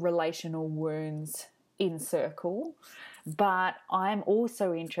heal relational wounds in circle, but I'm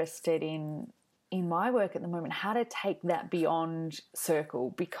also interested in my work at the moment how to take that beyond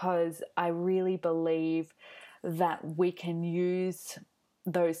circle, because I really believe that we can use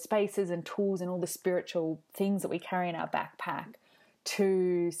those spaces and tools and all the spiritual things that we carry in our backpack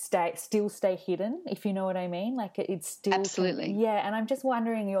to still stay hidden, if you know what I mean. Like it's still absolutely. And I'm just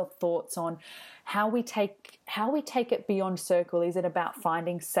wondering your thoughts on how we take it beyond circle. Is it about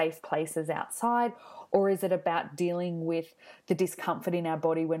finding safe places outside, or is it about dealing with the discomfort in our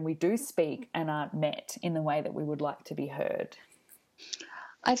body when we do speak and aren't met in the way that we would like to be heard?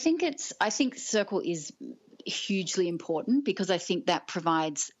 I think circle is hugely important, because I think that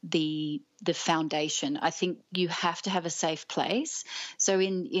provides the foundation. I think you have to have a safe place. So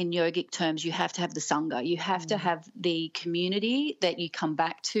in yogic terms, you have to have the sangha. You have to have the community that you come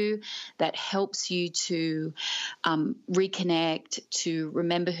back to that helps you to reconnect, to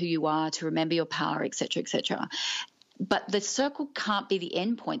remember who you are, to remember your power, etc., etc. But the circle can't be the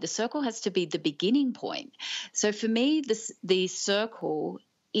end point. The circle has to be the beginning point. So for me, the circle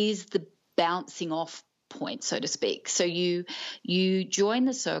is the bouncing off point, so to speak. So you join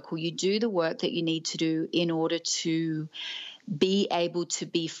the circle, you do the work that you need to do in order to be able to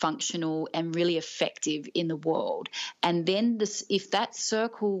be functional and really effective in the world. And then if that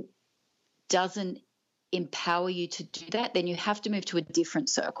circle doesn't empower you to do that, then you have to move to a different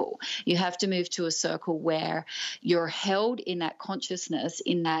circle. You have to move to a circle where you're held in that consciousness,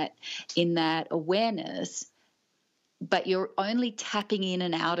 in that awareness, but you're only tapping in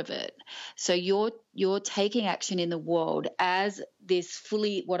and out of it. So you're taking action in the world as this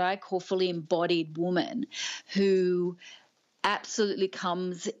what I call fully embodied woman who absolutely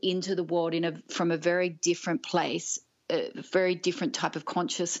comes into the world from a very different place, a very different type of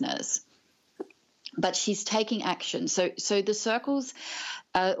consciousness. But she's taking action. So the circles,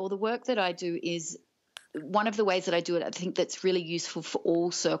 or the work that I do, is one of the ways that I do it, I think that's really useful for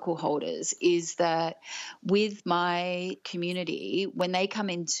all circle holders, is that with my community, when they come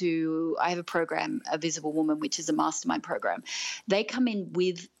into, I have a program, A Visible Woman, which is a mastermind program. They come in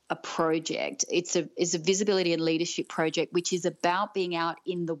with a project. It's a visibility and leadership project, which is about being out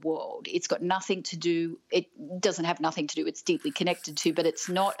in the world. It's got nothing to do, it doesn't have nothing to do, it's deeply connected to, but it's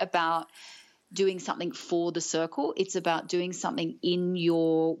not about doing something for the circle. It's about doing something in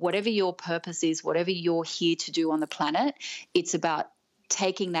your, whatever your purpose is, whatever you're here to do on the planet. It's about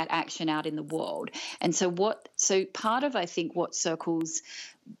taking that action out in the world. And so part of, I think, what circles,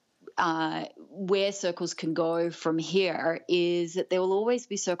 where circles can go from here, is that there will always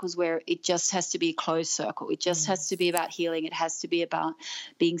be circles where it just has to be a closed circle. It just has to be about healing. It has to be about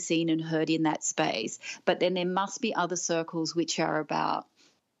being seen and heard in that space. But then there must be other circles which are about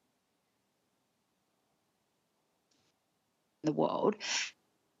the world.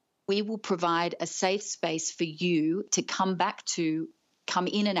 We will provide a safe space for you to come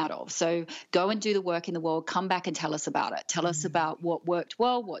in and out of. So go and do the work in the world, come back and tell us about it. Tell us about what worked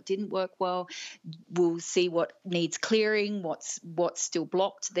well, what didn't work well. We'll see what needs clearing, what's still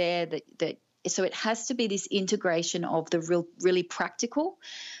blocked there. So it has to be this integration of the really practical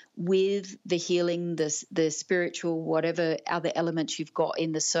with the healing, the spiritual, whatever other elements you've got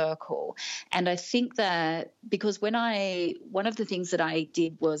in the circle. And I think that because one of the things that I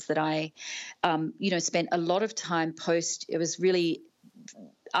did was that I, spent a lot of time it was really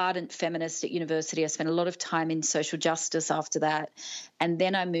ardent feminist at university. I spent a lot of time in social justice after that. And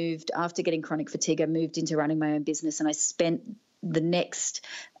then I moved, after getting chronic fatigue, I moved into running my own business, and I spent the next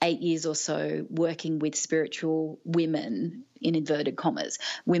 8 years or so working with spiritual women, in inverted commas,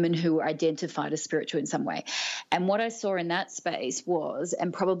 women who were identified as spiritual in some way. And what I saw in that space was,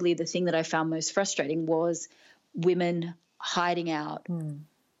 and probably the thing that I found most frustrating, was women hiding out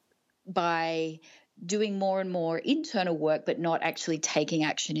by doing more and more internal work but not actually taking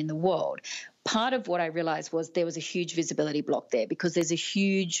action in the world. Part of what I realized was there was a huge visibility block there, because there's a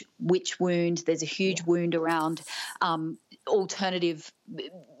huge witch wound, there's a huge wound around alternative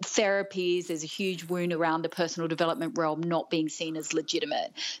therapies, there's a huge wound around the personal development realm not being seen as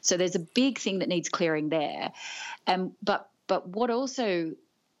legitimate. So there's a big thing that needs clearing there. But what also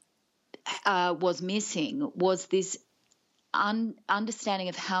was missing was this understanding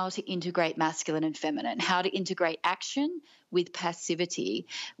of how to integrate masculine and feminine, how to integrate action with passivity,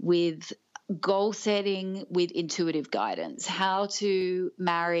 with goal setting, with intuitive guidance, how to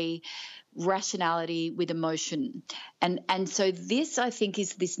marry rationality with emotion. And so this, I think,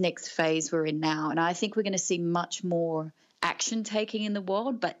 is this next phase we're in now. And I think we're going to see much more action taking in the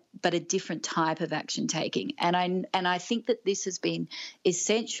world, but a different type of action taking. And I think that this has been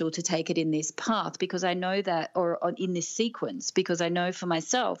essential to take it in this path, because I know that, or in this sequence, because I know for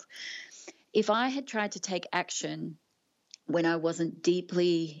myself, if I had tried to take action when I wasn't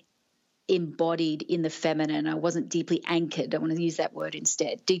deeply embodied in the feminine, I wasn't deeply anchored, I want to use that word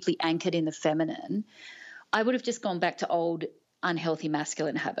instead, deeply anchored in the feminine, I would have just gone back to old unhealthy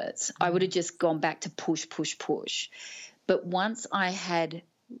masculine habits. I would have just gone back to push, push, push. But once I had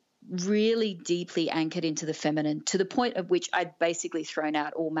really deeply anchored into the feminine, to the point of which I'd basically thrown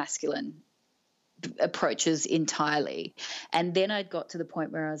out all masculine approaches entirely, and then I'd got to the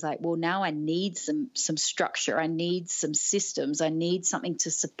point where I was like, well, now I need some structure, I need some systems, I need something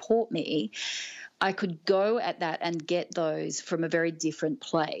to support me. I could go at that and get those from a very different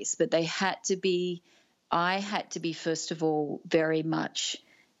place, but I had to be first of all very much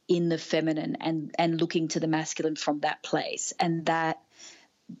in the feminine and looking to the masculine from that place. And that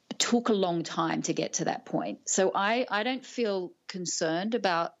took a long time to get to that point. So I don't feel concerned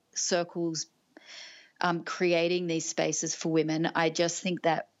about circles creating these spaces for women. I just think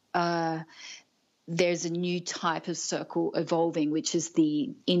that there's a new type of circle evolving, which is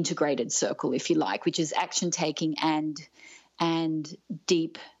the integrated circle, if you like, which is action taking and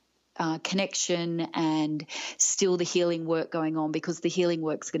deep connection, and still the healing work going on, because the healing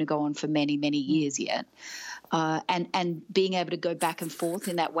work's going to go on for many, many years yet. And being able to go back and forth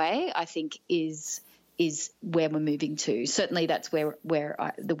in that way, I think is where we're moving to. Certainly that's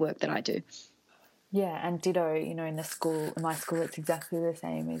the work that I do. Yeah, and ditto, in my school, it's exactly the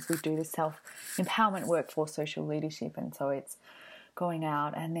same. As we do the self-empowerment work for social leadership, and so it's going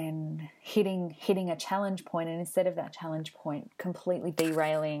out and then hitting a challenge point, and instead of that challenge point completely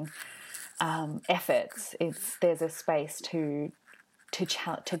derailing efforts, there's a space to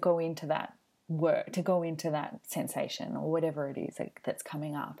go into that work, to go into that sensation or whatever it is that's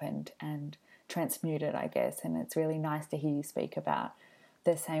coming up and transmute it, I guess. And it's really nice to hear you speak about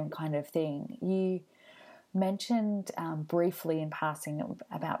the same kind of thing. You mentioned briefly in passing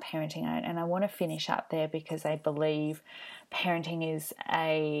about parenting, and I want to finish up there because I believe parenting is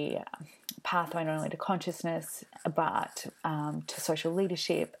a pathway not only to consciousness but to social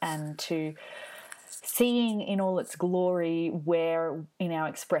leadership and to seeing in all its glory where in our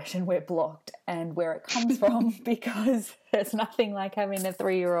expression we're blocked and where it comes from, because there's nothing like having a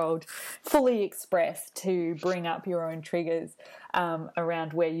 3-year-old fully expressed to bring up your own triggers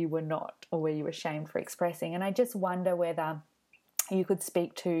around where you were not or where you were shamed for expressing. And I just wonder whether you could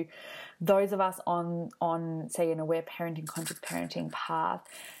speak to those of us on say, an aware parenting, conscious parenting path.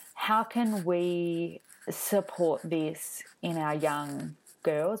 How can we support this in our young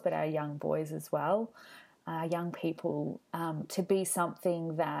girls, but our young boys as well, young people, to be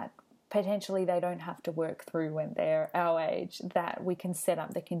something that potentially they don't have to work through when they're our age, that we can set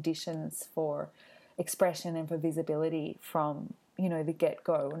up the conditions for expression and for visibility from, the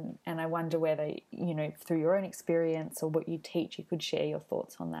get-go. And I wonder whether, through your own experience or what you teach, you could share your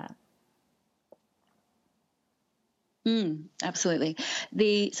thoughts on that. Absolutely.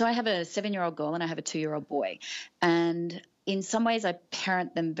 So I have a 7-year-old girl and I have a 2-year-old boy, and in some ways I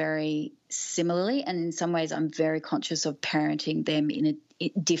parent them very similarly, and in some ways I'm very conscious of parenting them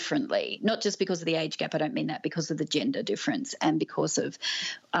differently, not just because of the age gap. I don't mean that, because of the gender difference and because of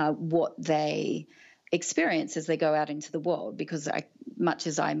what they experience as they go out into the world, because much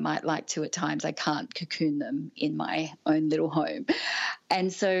as I might like to at times, I can't cocoon them in my own little home.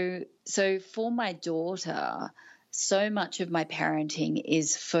 And so for my daughter, so much of my parenting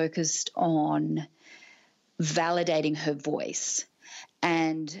is focused on validating her voice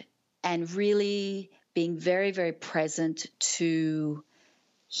and really being very, very present to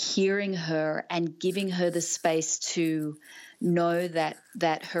hearing her and giving her the space to know that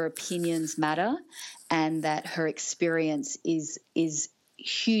her opinions matter and that her experience is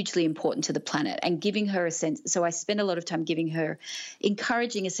hugely important to the planet, and giving her a sense. So I spend a lot of time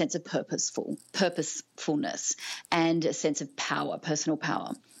encouraging a sense of purposefulness and a sense of power, personal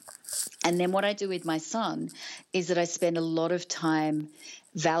power. And then what I do with my son is that I spend a lot of time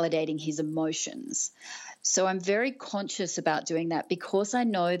validating his emotions. So I'm very conscious about doing that, because I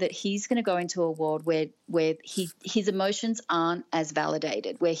know that he's going to go into a world where his emotions aren't as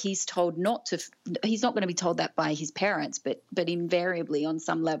validated, where he's told he's not going to be told that by his parents, but invariably on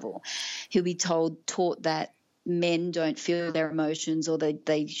some level he'll be taught that men don't feel their emotions, or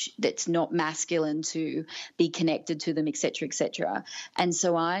that's not masculine to be connected to them, et cetera, et cetera. And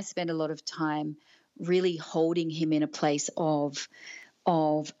so I spend a lot of time really holding him in a place of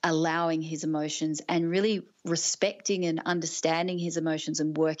allowing his emotions and really respecting and understanding his emotions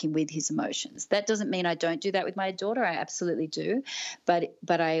and working with his emotions. That doesn't mean I don't do that with my daughter. I absolutely do. But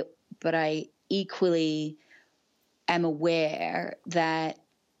I equally am aware that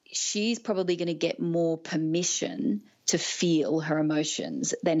she's probably going to get more permission to feel her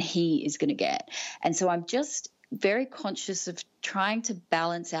emotions than he is going to get. And so I'm just very conscious of trying to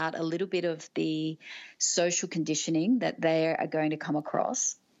balance out a little bit of the social conditioning that they are going to come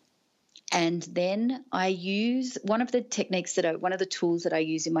across. And then I use one of the tools that I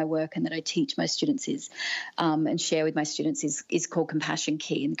use in my work and that I teach my students and share with my students is called Compassion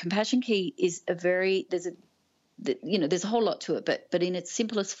Key. And Compassion Key is there's a whole lot to it, but in its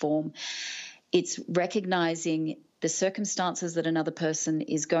simplest form, it's recognizing the circumstances that another person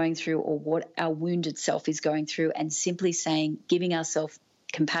is going through, or what our wounded self is going through, and simply giving ourselves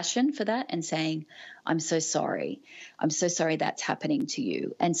compassion for that and saying, I'm so sorry. I'm so sorry that's happening to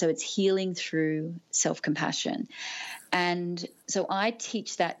you. And so it's healing through self-compassion. And so I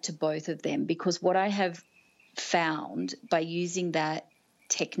teach that to both of them, because what I have found by using that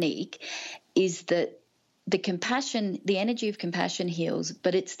technique is that the energy of compassion heals,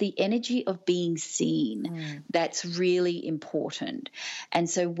 but it's the energy of being seen that's really important. And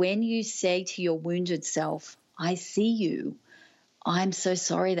so when you say to your wounded self, I see you, I'm so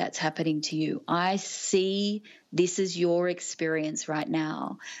sorry that's happening to you, I see this is your experience right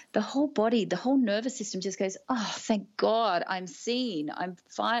now, the whole body, the whole nervous system just goes, oh, thank God, I'm seen, I'm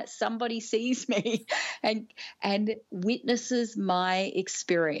fine, somebody sees me and witnesses my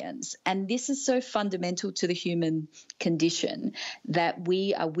experience. And this is so fundamental to the human condition, that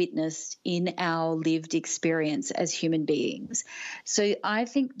we are witnessed in our lived experience as human beings. So I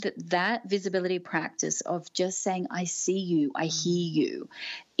think that visibility practice of just saying, I see you, I hear you,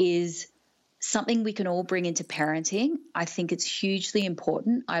 is something we can all bring into parenting. I think it's hugely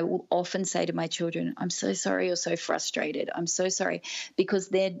important. I will often say to my children, I'm so sorry you're so frustrated. I'm so sorry, because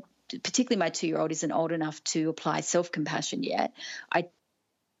they're particularly my 2-year-old isn't old enough to apply self-compassion yet. I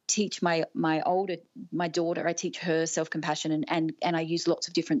teach my daughter, I teach her self-compassion, and I use lots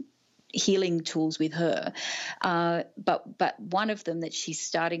of different healing tools with her. But one of them that she's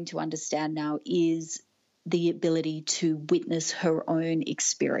starting to understand now is the ability to witness her own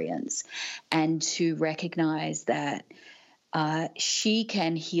experience and to recognize that she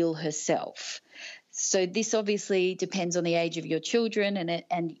can heal herself. So this obviously depends on the age of your children,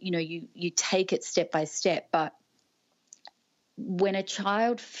 and you take it step by step. But when a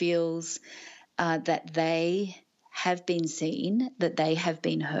child feels that they have been seen, that they have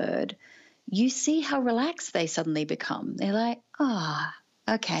been heard, you see how relaxed they suddenly become. They're like,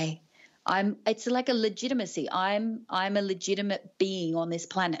 okay. It's like a legitimacy. I'm a legitimate being on this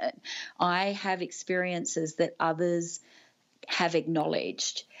planet. I have experiences that others have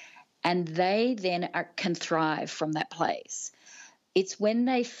acknowledged, and they then can thrive from that place. It's when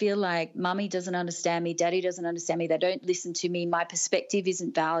they feel like mummy doesn't understand me, daddy doesn't understand me, they don't listen to me, my perspective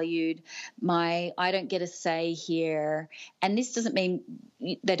isn't valued, I don't get a say here. And this doesn't mean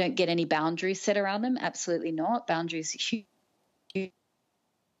they don't get any boundaries set around them. Absolutely not. Boundaries hugely.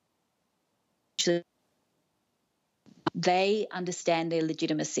 They understand their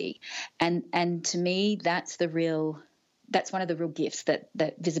legitimacy. And to me, that's one of the real gifts that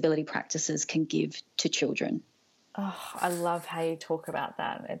visibility practices can give to children. Oh, I love how you talk about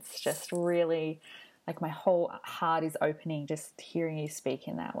that. It's just really like my whole heart is opening just hearing you speak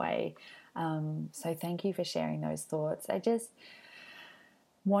in that way. So thank you for sharing those thoughts. I just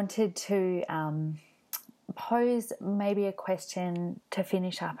wanted to pose maybe a question to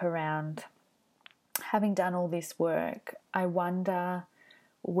finish up around, having done all this work, I wonder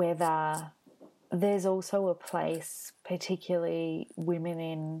whether there's also a place, particularly women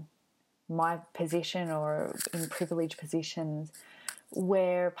in my position or in privileged positions,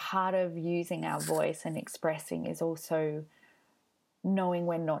 where part of using our voice and expressing is also knowing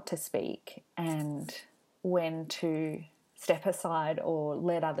when not to speak and when to step aside or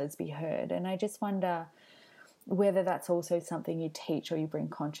let others be heard. And I just wonder whether that's also something you teach or you bring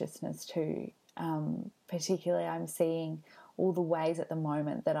consciousness to. Particularly, I'm seeing all the ways at the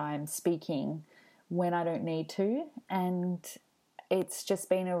moment that I'm speaking when I don't need to, and it's just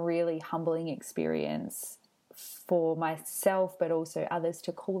been a really humbling experience for myself, but also others,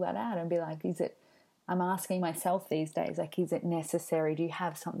 to call that out and be like, I'm asking myself these days, like, is it necessary? Do you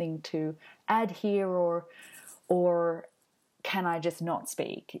have something to add here, or can I just not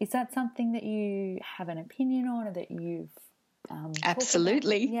speak? Is that something that you have an opinion on, or that you've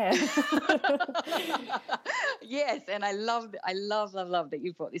absolutely. Yeah. Yes, and I love that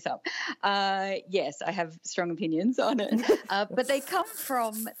you brought this up. Yes, I have strong opinions on it, but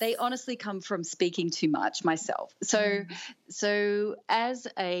they honestly come from speaking too much myself. So as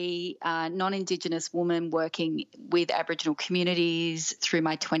a non-Indigenous woman working with Aboriginal communities through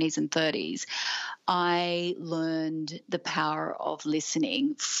my 20s and 30s, I learned the power of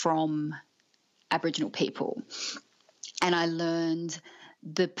listening from Aboriginal people. And I learned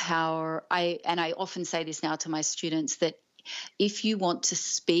the power, I often say this now to my students, that if you want to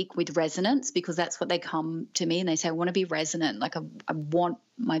speak with resonance, because that's what they come to me and they say, I want to be resonant, like I want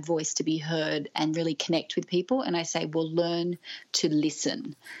my voice to be heard and really connect with people. And I say, well, learn to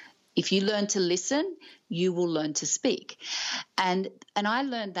listen. If you learn to listen, you will learn to speak. And I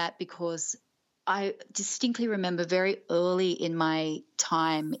learned that because I distinctly remember very early in my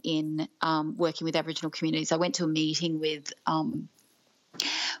time in working with Aboriginal communities, I went to a meeting with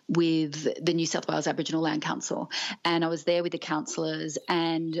the New South Wales Aboriginal Land Council, and I was there with the councillors,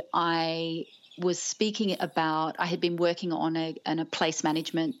 and I was speaking about, I had been working on a place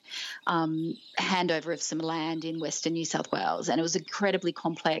management handover of some land in Western New South Wales, and it was incredibly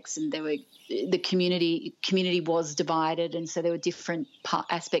complex, and the community was divided, and so there were different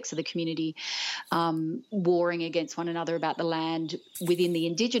aspects of the community warring against one another about the land within the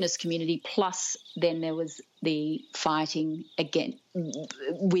Indigenous community, plus then there was the fighting again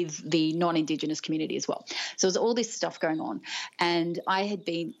with the non-Indigenous community as well. So there's all this stuff going on, and I had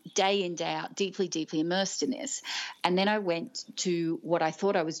been day in, day out deeply, deeply immersed in this. And then I went to what I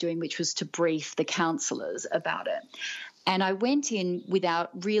thought I was doing, which was to brief the councillors about it. And I went in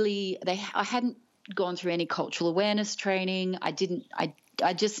without really, I hadn't gone through any cultural awareness training. I didn't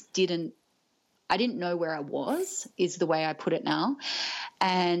know where I was, is the way I put it now.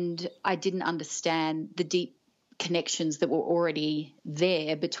 And I didn't understand the deep connections that were already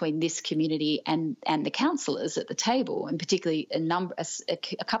there between this community and the councillors at the table, and particularly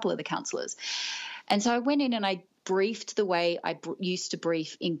a couple of the councillors. And so I went in and I briefed the way I used to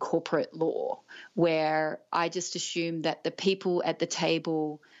brief in corporate law, where I just assumed that the people at the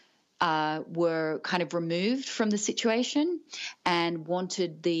table were kind of removed from the situation and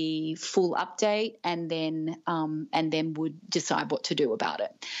wanted the full update, and then would decide what to do about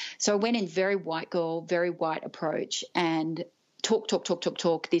it. So I went in very white girl, very white approach, and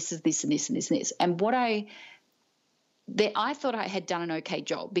talk. This is this and this and this and this. And I thought I had done an okay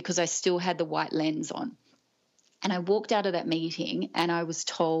job because I still had the white lens on. And I walked out of that meeting and I was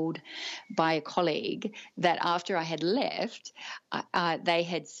told by a colleague that after I had left,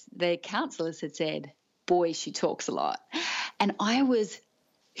 the counsellors had said, "Boy, she talks a lot." And I was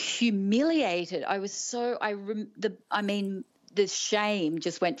humiliated. I was the shame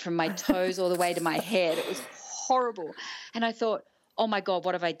just went from my toes all the way to my head. It was horrible. And I thought, oh my God,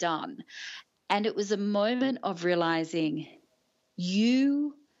 what have I done? And it was a moment of realizing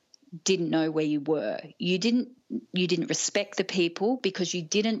you didn't know where you were. You didn't respect the people because you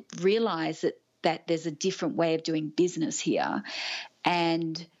didn't realize that there's a different way of doing business here.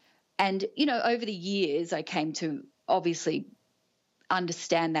 And over the years I came to obviously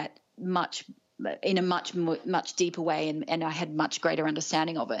understand that in a much deeper way, and I had much greater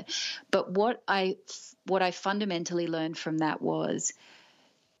understanding of it. But what I fundamentally learned from that was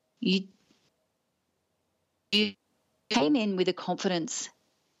you came in with a confidence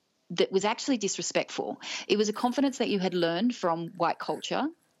that was actually disrespectful. It was a confidence that you had learned from white culture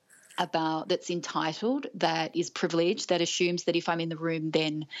that's entitled, that is privileged, that assumes that if I'm in the room,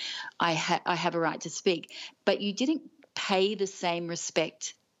 then I have a right to speak. But you didn't pay the same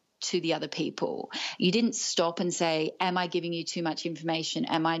respect to the other people. You didn't stop and say, am I giving you too much information?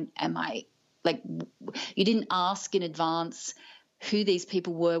 Am I like, you didn't ask in advance who these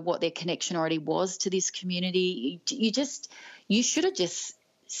people were, what their connection already was to this community. You should have just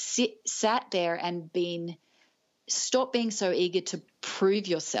sat there and stop being so eager to prove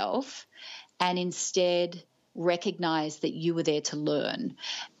yourself and instead recognize that you were there to learn.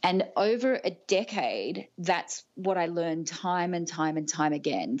 And over a decade, that's what I learned time and time and time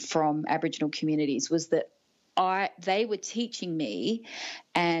again from Aboriginal communities, was that they were teaching me,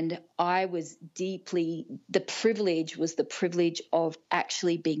 and I was the privilege of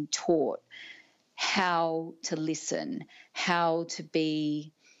actually being taught how to listen, how to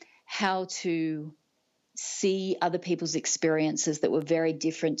see other people's experiences that were very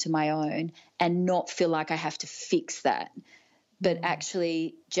different to my own and not feel like I have to fix that, but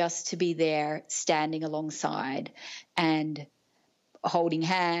actually just to be there standing alongside and holding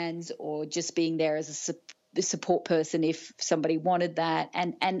hands, or just being there as a support person if somebody wanted that.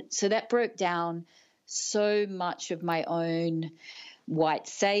 And so that broke down so much of my own white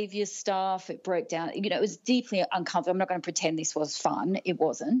savior stuff. It broke down, it was deeply uncomfortable. I'm not going to pretend this was fun. It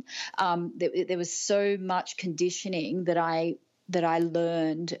wasn't. There was so much conditioning that I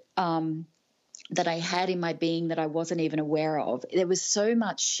learned that I had in my being that I wasn't even aware of. There was so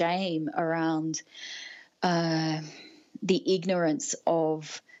much shame around the ignorance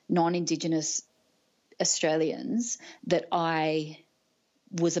of non-Indigenous Australians that I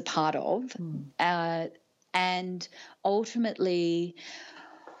was a part of. And ultimately,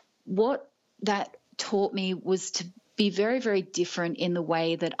 what that taught me was to be very, very different in the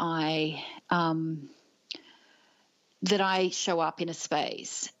way that I show up in a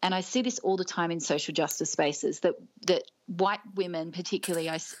space. And I see this all the time in social justice spaces, that white women, particularly,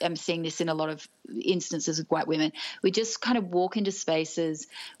 I am seeing this in a lot of instances with white women, we just kind of walk into spaces,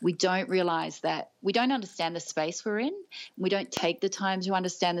 we don't realise that we don't understand the space we're in, we don't take the time to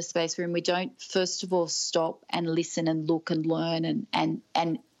understand the space we're in, we don't first of all stop and listen and look and learn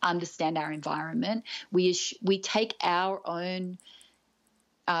and understand our environment. We take our own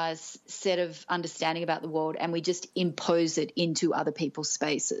set of understanding about the world and we just impose it into other people's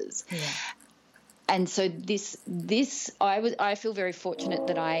spaces. Yeah. And so I feel very fortunate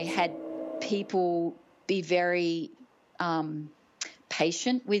that I had people be very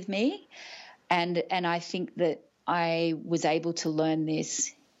patient with me, and I think that I was able to learn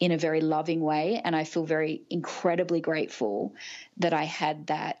this in a very loving way, and I feel very incredibly grateful that I had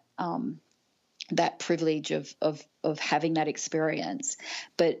that that privilege of having that experience.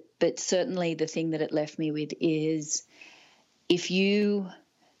 But certainly the thing that it left me with is if you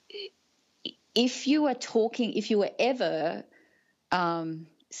were ever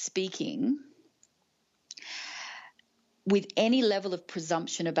speaking with any level of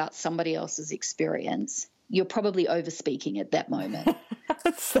presumption about somebody else's experience, you're probably over-speaking at that moment.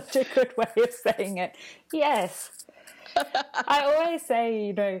 That's such a good way of saying it. Yes. I always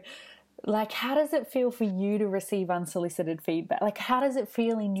say, like, how does it feel for you to receive unsolicited feedback? Like, how does it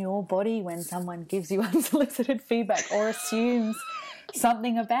feel in your body when someone gives you unsolicited feedback or assumes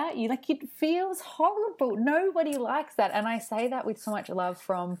something about you. Like, it feels horrible. Nobody likes that. And I say that with so much love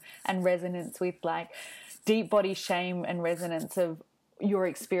from and resonance with like deep body shame and resonance of your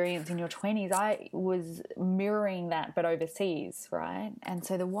experience in your 20s. I was mirroring that, but overseas, right? And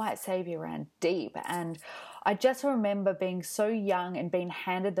so the white savior ran deep. And I just remember being so young and being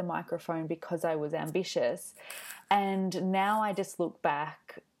handed the microphone because I was ambitious. And now I just look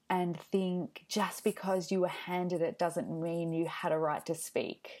back and think, just because you were handed it doesn't mean you had a right to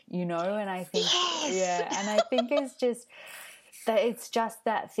speak, you know? And I think, Yes! yeah, and I think it's just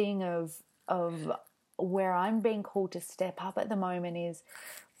that thing of where I'm being called to step up at the moment is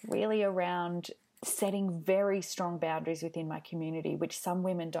really around setting very strong boundaries within my community, which some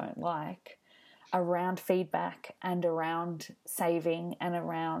women don't like, around feedback and around saving and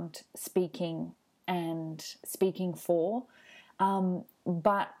around speaking and speaking for.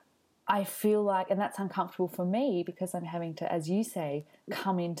 But I feel like, and that's uncomfortable for me because I'm having to, as you say,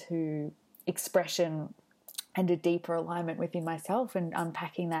 come into expression and a deeper alignment within myself and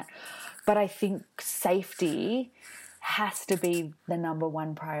unpacking that. But I think safety has to be the number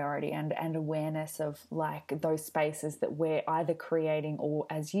one priority, and awareness of like those spaces that we're either creating or,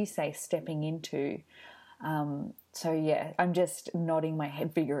 as you say, stepping into. So yeah, I'm just nodding my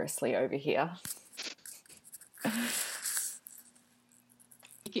head vigorously over here.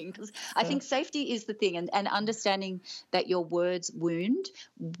 Because I think safety is the thing, and understanding that your words wound,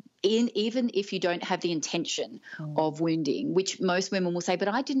 even if you don't have the intention of wounding, which most women will say, but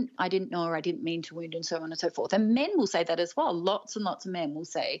I didn't know, or I didn't mean to wound, and so on and so forth. And men will say that as well. Lots and lots of men will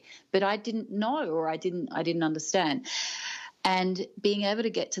say, but I didn't know, or I didn't understand. And being able to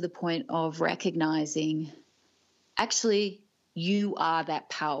get to the point of recognizing, actually, you are that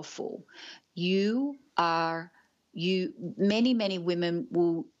powerful. Many women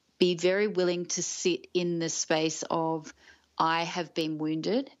will be very willing to sit in the space of, I have been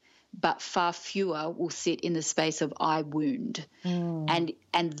wounded, but far fewer will sit in the space of, I wound. And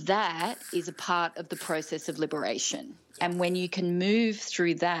that is a part of the process of liberation. And when you can move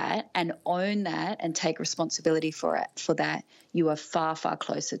through that and own that and take responsibility for that, you are far, far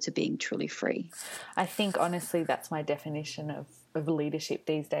closer to being truly free. I think, honestly, that's my definition of leadership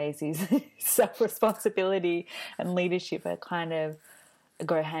these days, is self-responsibility and leadership are kind of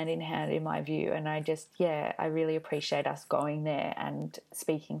go hand in hand in my view. And I really appreciate us going there and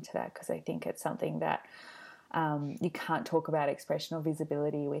speaking to that, because I think it's something that you can't talk about expression or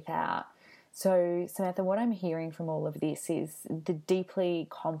visibility without. So, Samantha, what I'm hearing from all of this is the deeply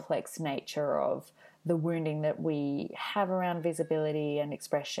complex nature of the wounding that we have around visibility and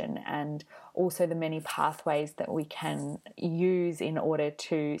expression, and also the many pathways that we can use in order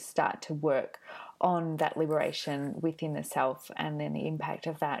to start to work on that liberation within the self, and then the impact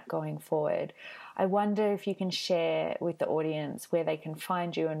of that going forward. I wonder if you can share with the audience where they can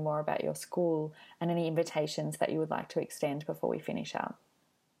find you and more about your school, and any invitations that you would like to extend before we finish up.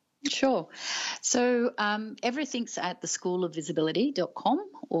 Sure. So everything's at theschoolofvisibility.com,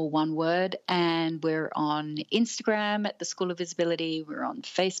 or one word, and we're on Instagram at The School of Visibility. We're on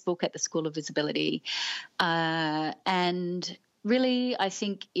Facebook at The School of Visibility. And really, I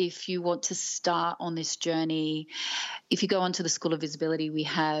think if you want to start on this journey, if you go onto the School of Visibility, we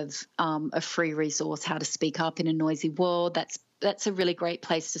have a free resource, How to Speak Up in a Noisy World. That's a really great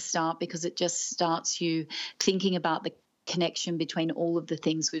place to start, because it just starts you thinking about the connection between all of the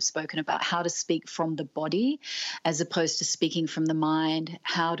things we've spoken about, how to speak from the body as opposed to speaking from the mind.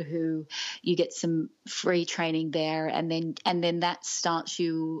 You get some free training there, and then that starts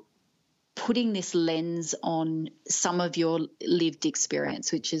you putting this lens on some of your lived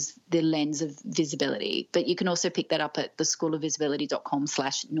experience, which is the lens of visibility. But you can also pick that up at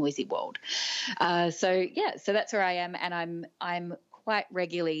theschoolofvisibility.com/noisyworld. So that's where I am, and I'm quite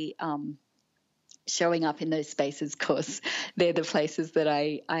regularly showing up in those spaces, because they're the places that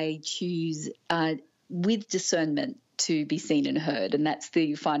I choose with discernment to be seen and heard. And that's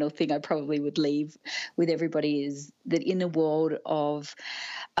the final thing I probably would leave with everybody, is that in the world of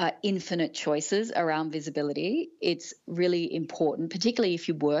infinite choices around visibility, it's really important, particularly if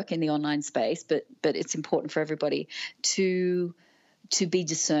you work in the online space, but it's important for everybody to be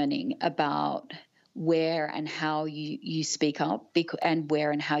discerning about where and how you speak up, and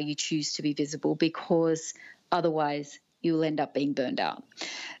where and how you choose to be visible, because otherwise you'll end up being burned out.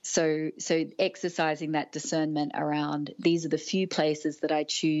 So exercising that discernment around, these are the few places that I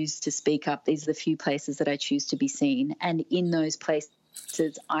choose to speak up, these are the few places that I choose to be seen, and in those places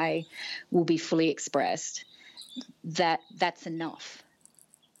I will be fully expressed. That's enough.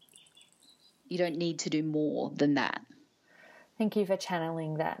 You don't need to do more than that. Thank you for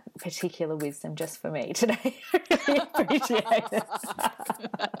channeling that particular wisdom just for me today. Really appreciate it.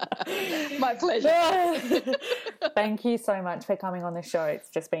 My pleasure. Thank you so much for coming on the show. It's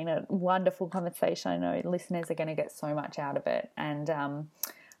just been a wonderful conversation. I know listeners are going to get so much out of it. And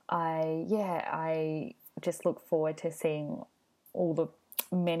I just look forward to seeing all the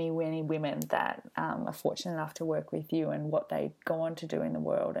many women that are fortunate enough to work with you and what they go on to do in the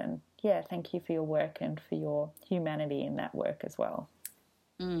world. And thank you for your work and for your humanity in that work as well.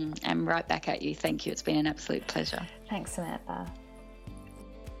 And right back at you. Thank you. It's been an absolute pleasure. Thanks, Samantha.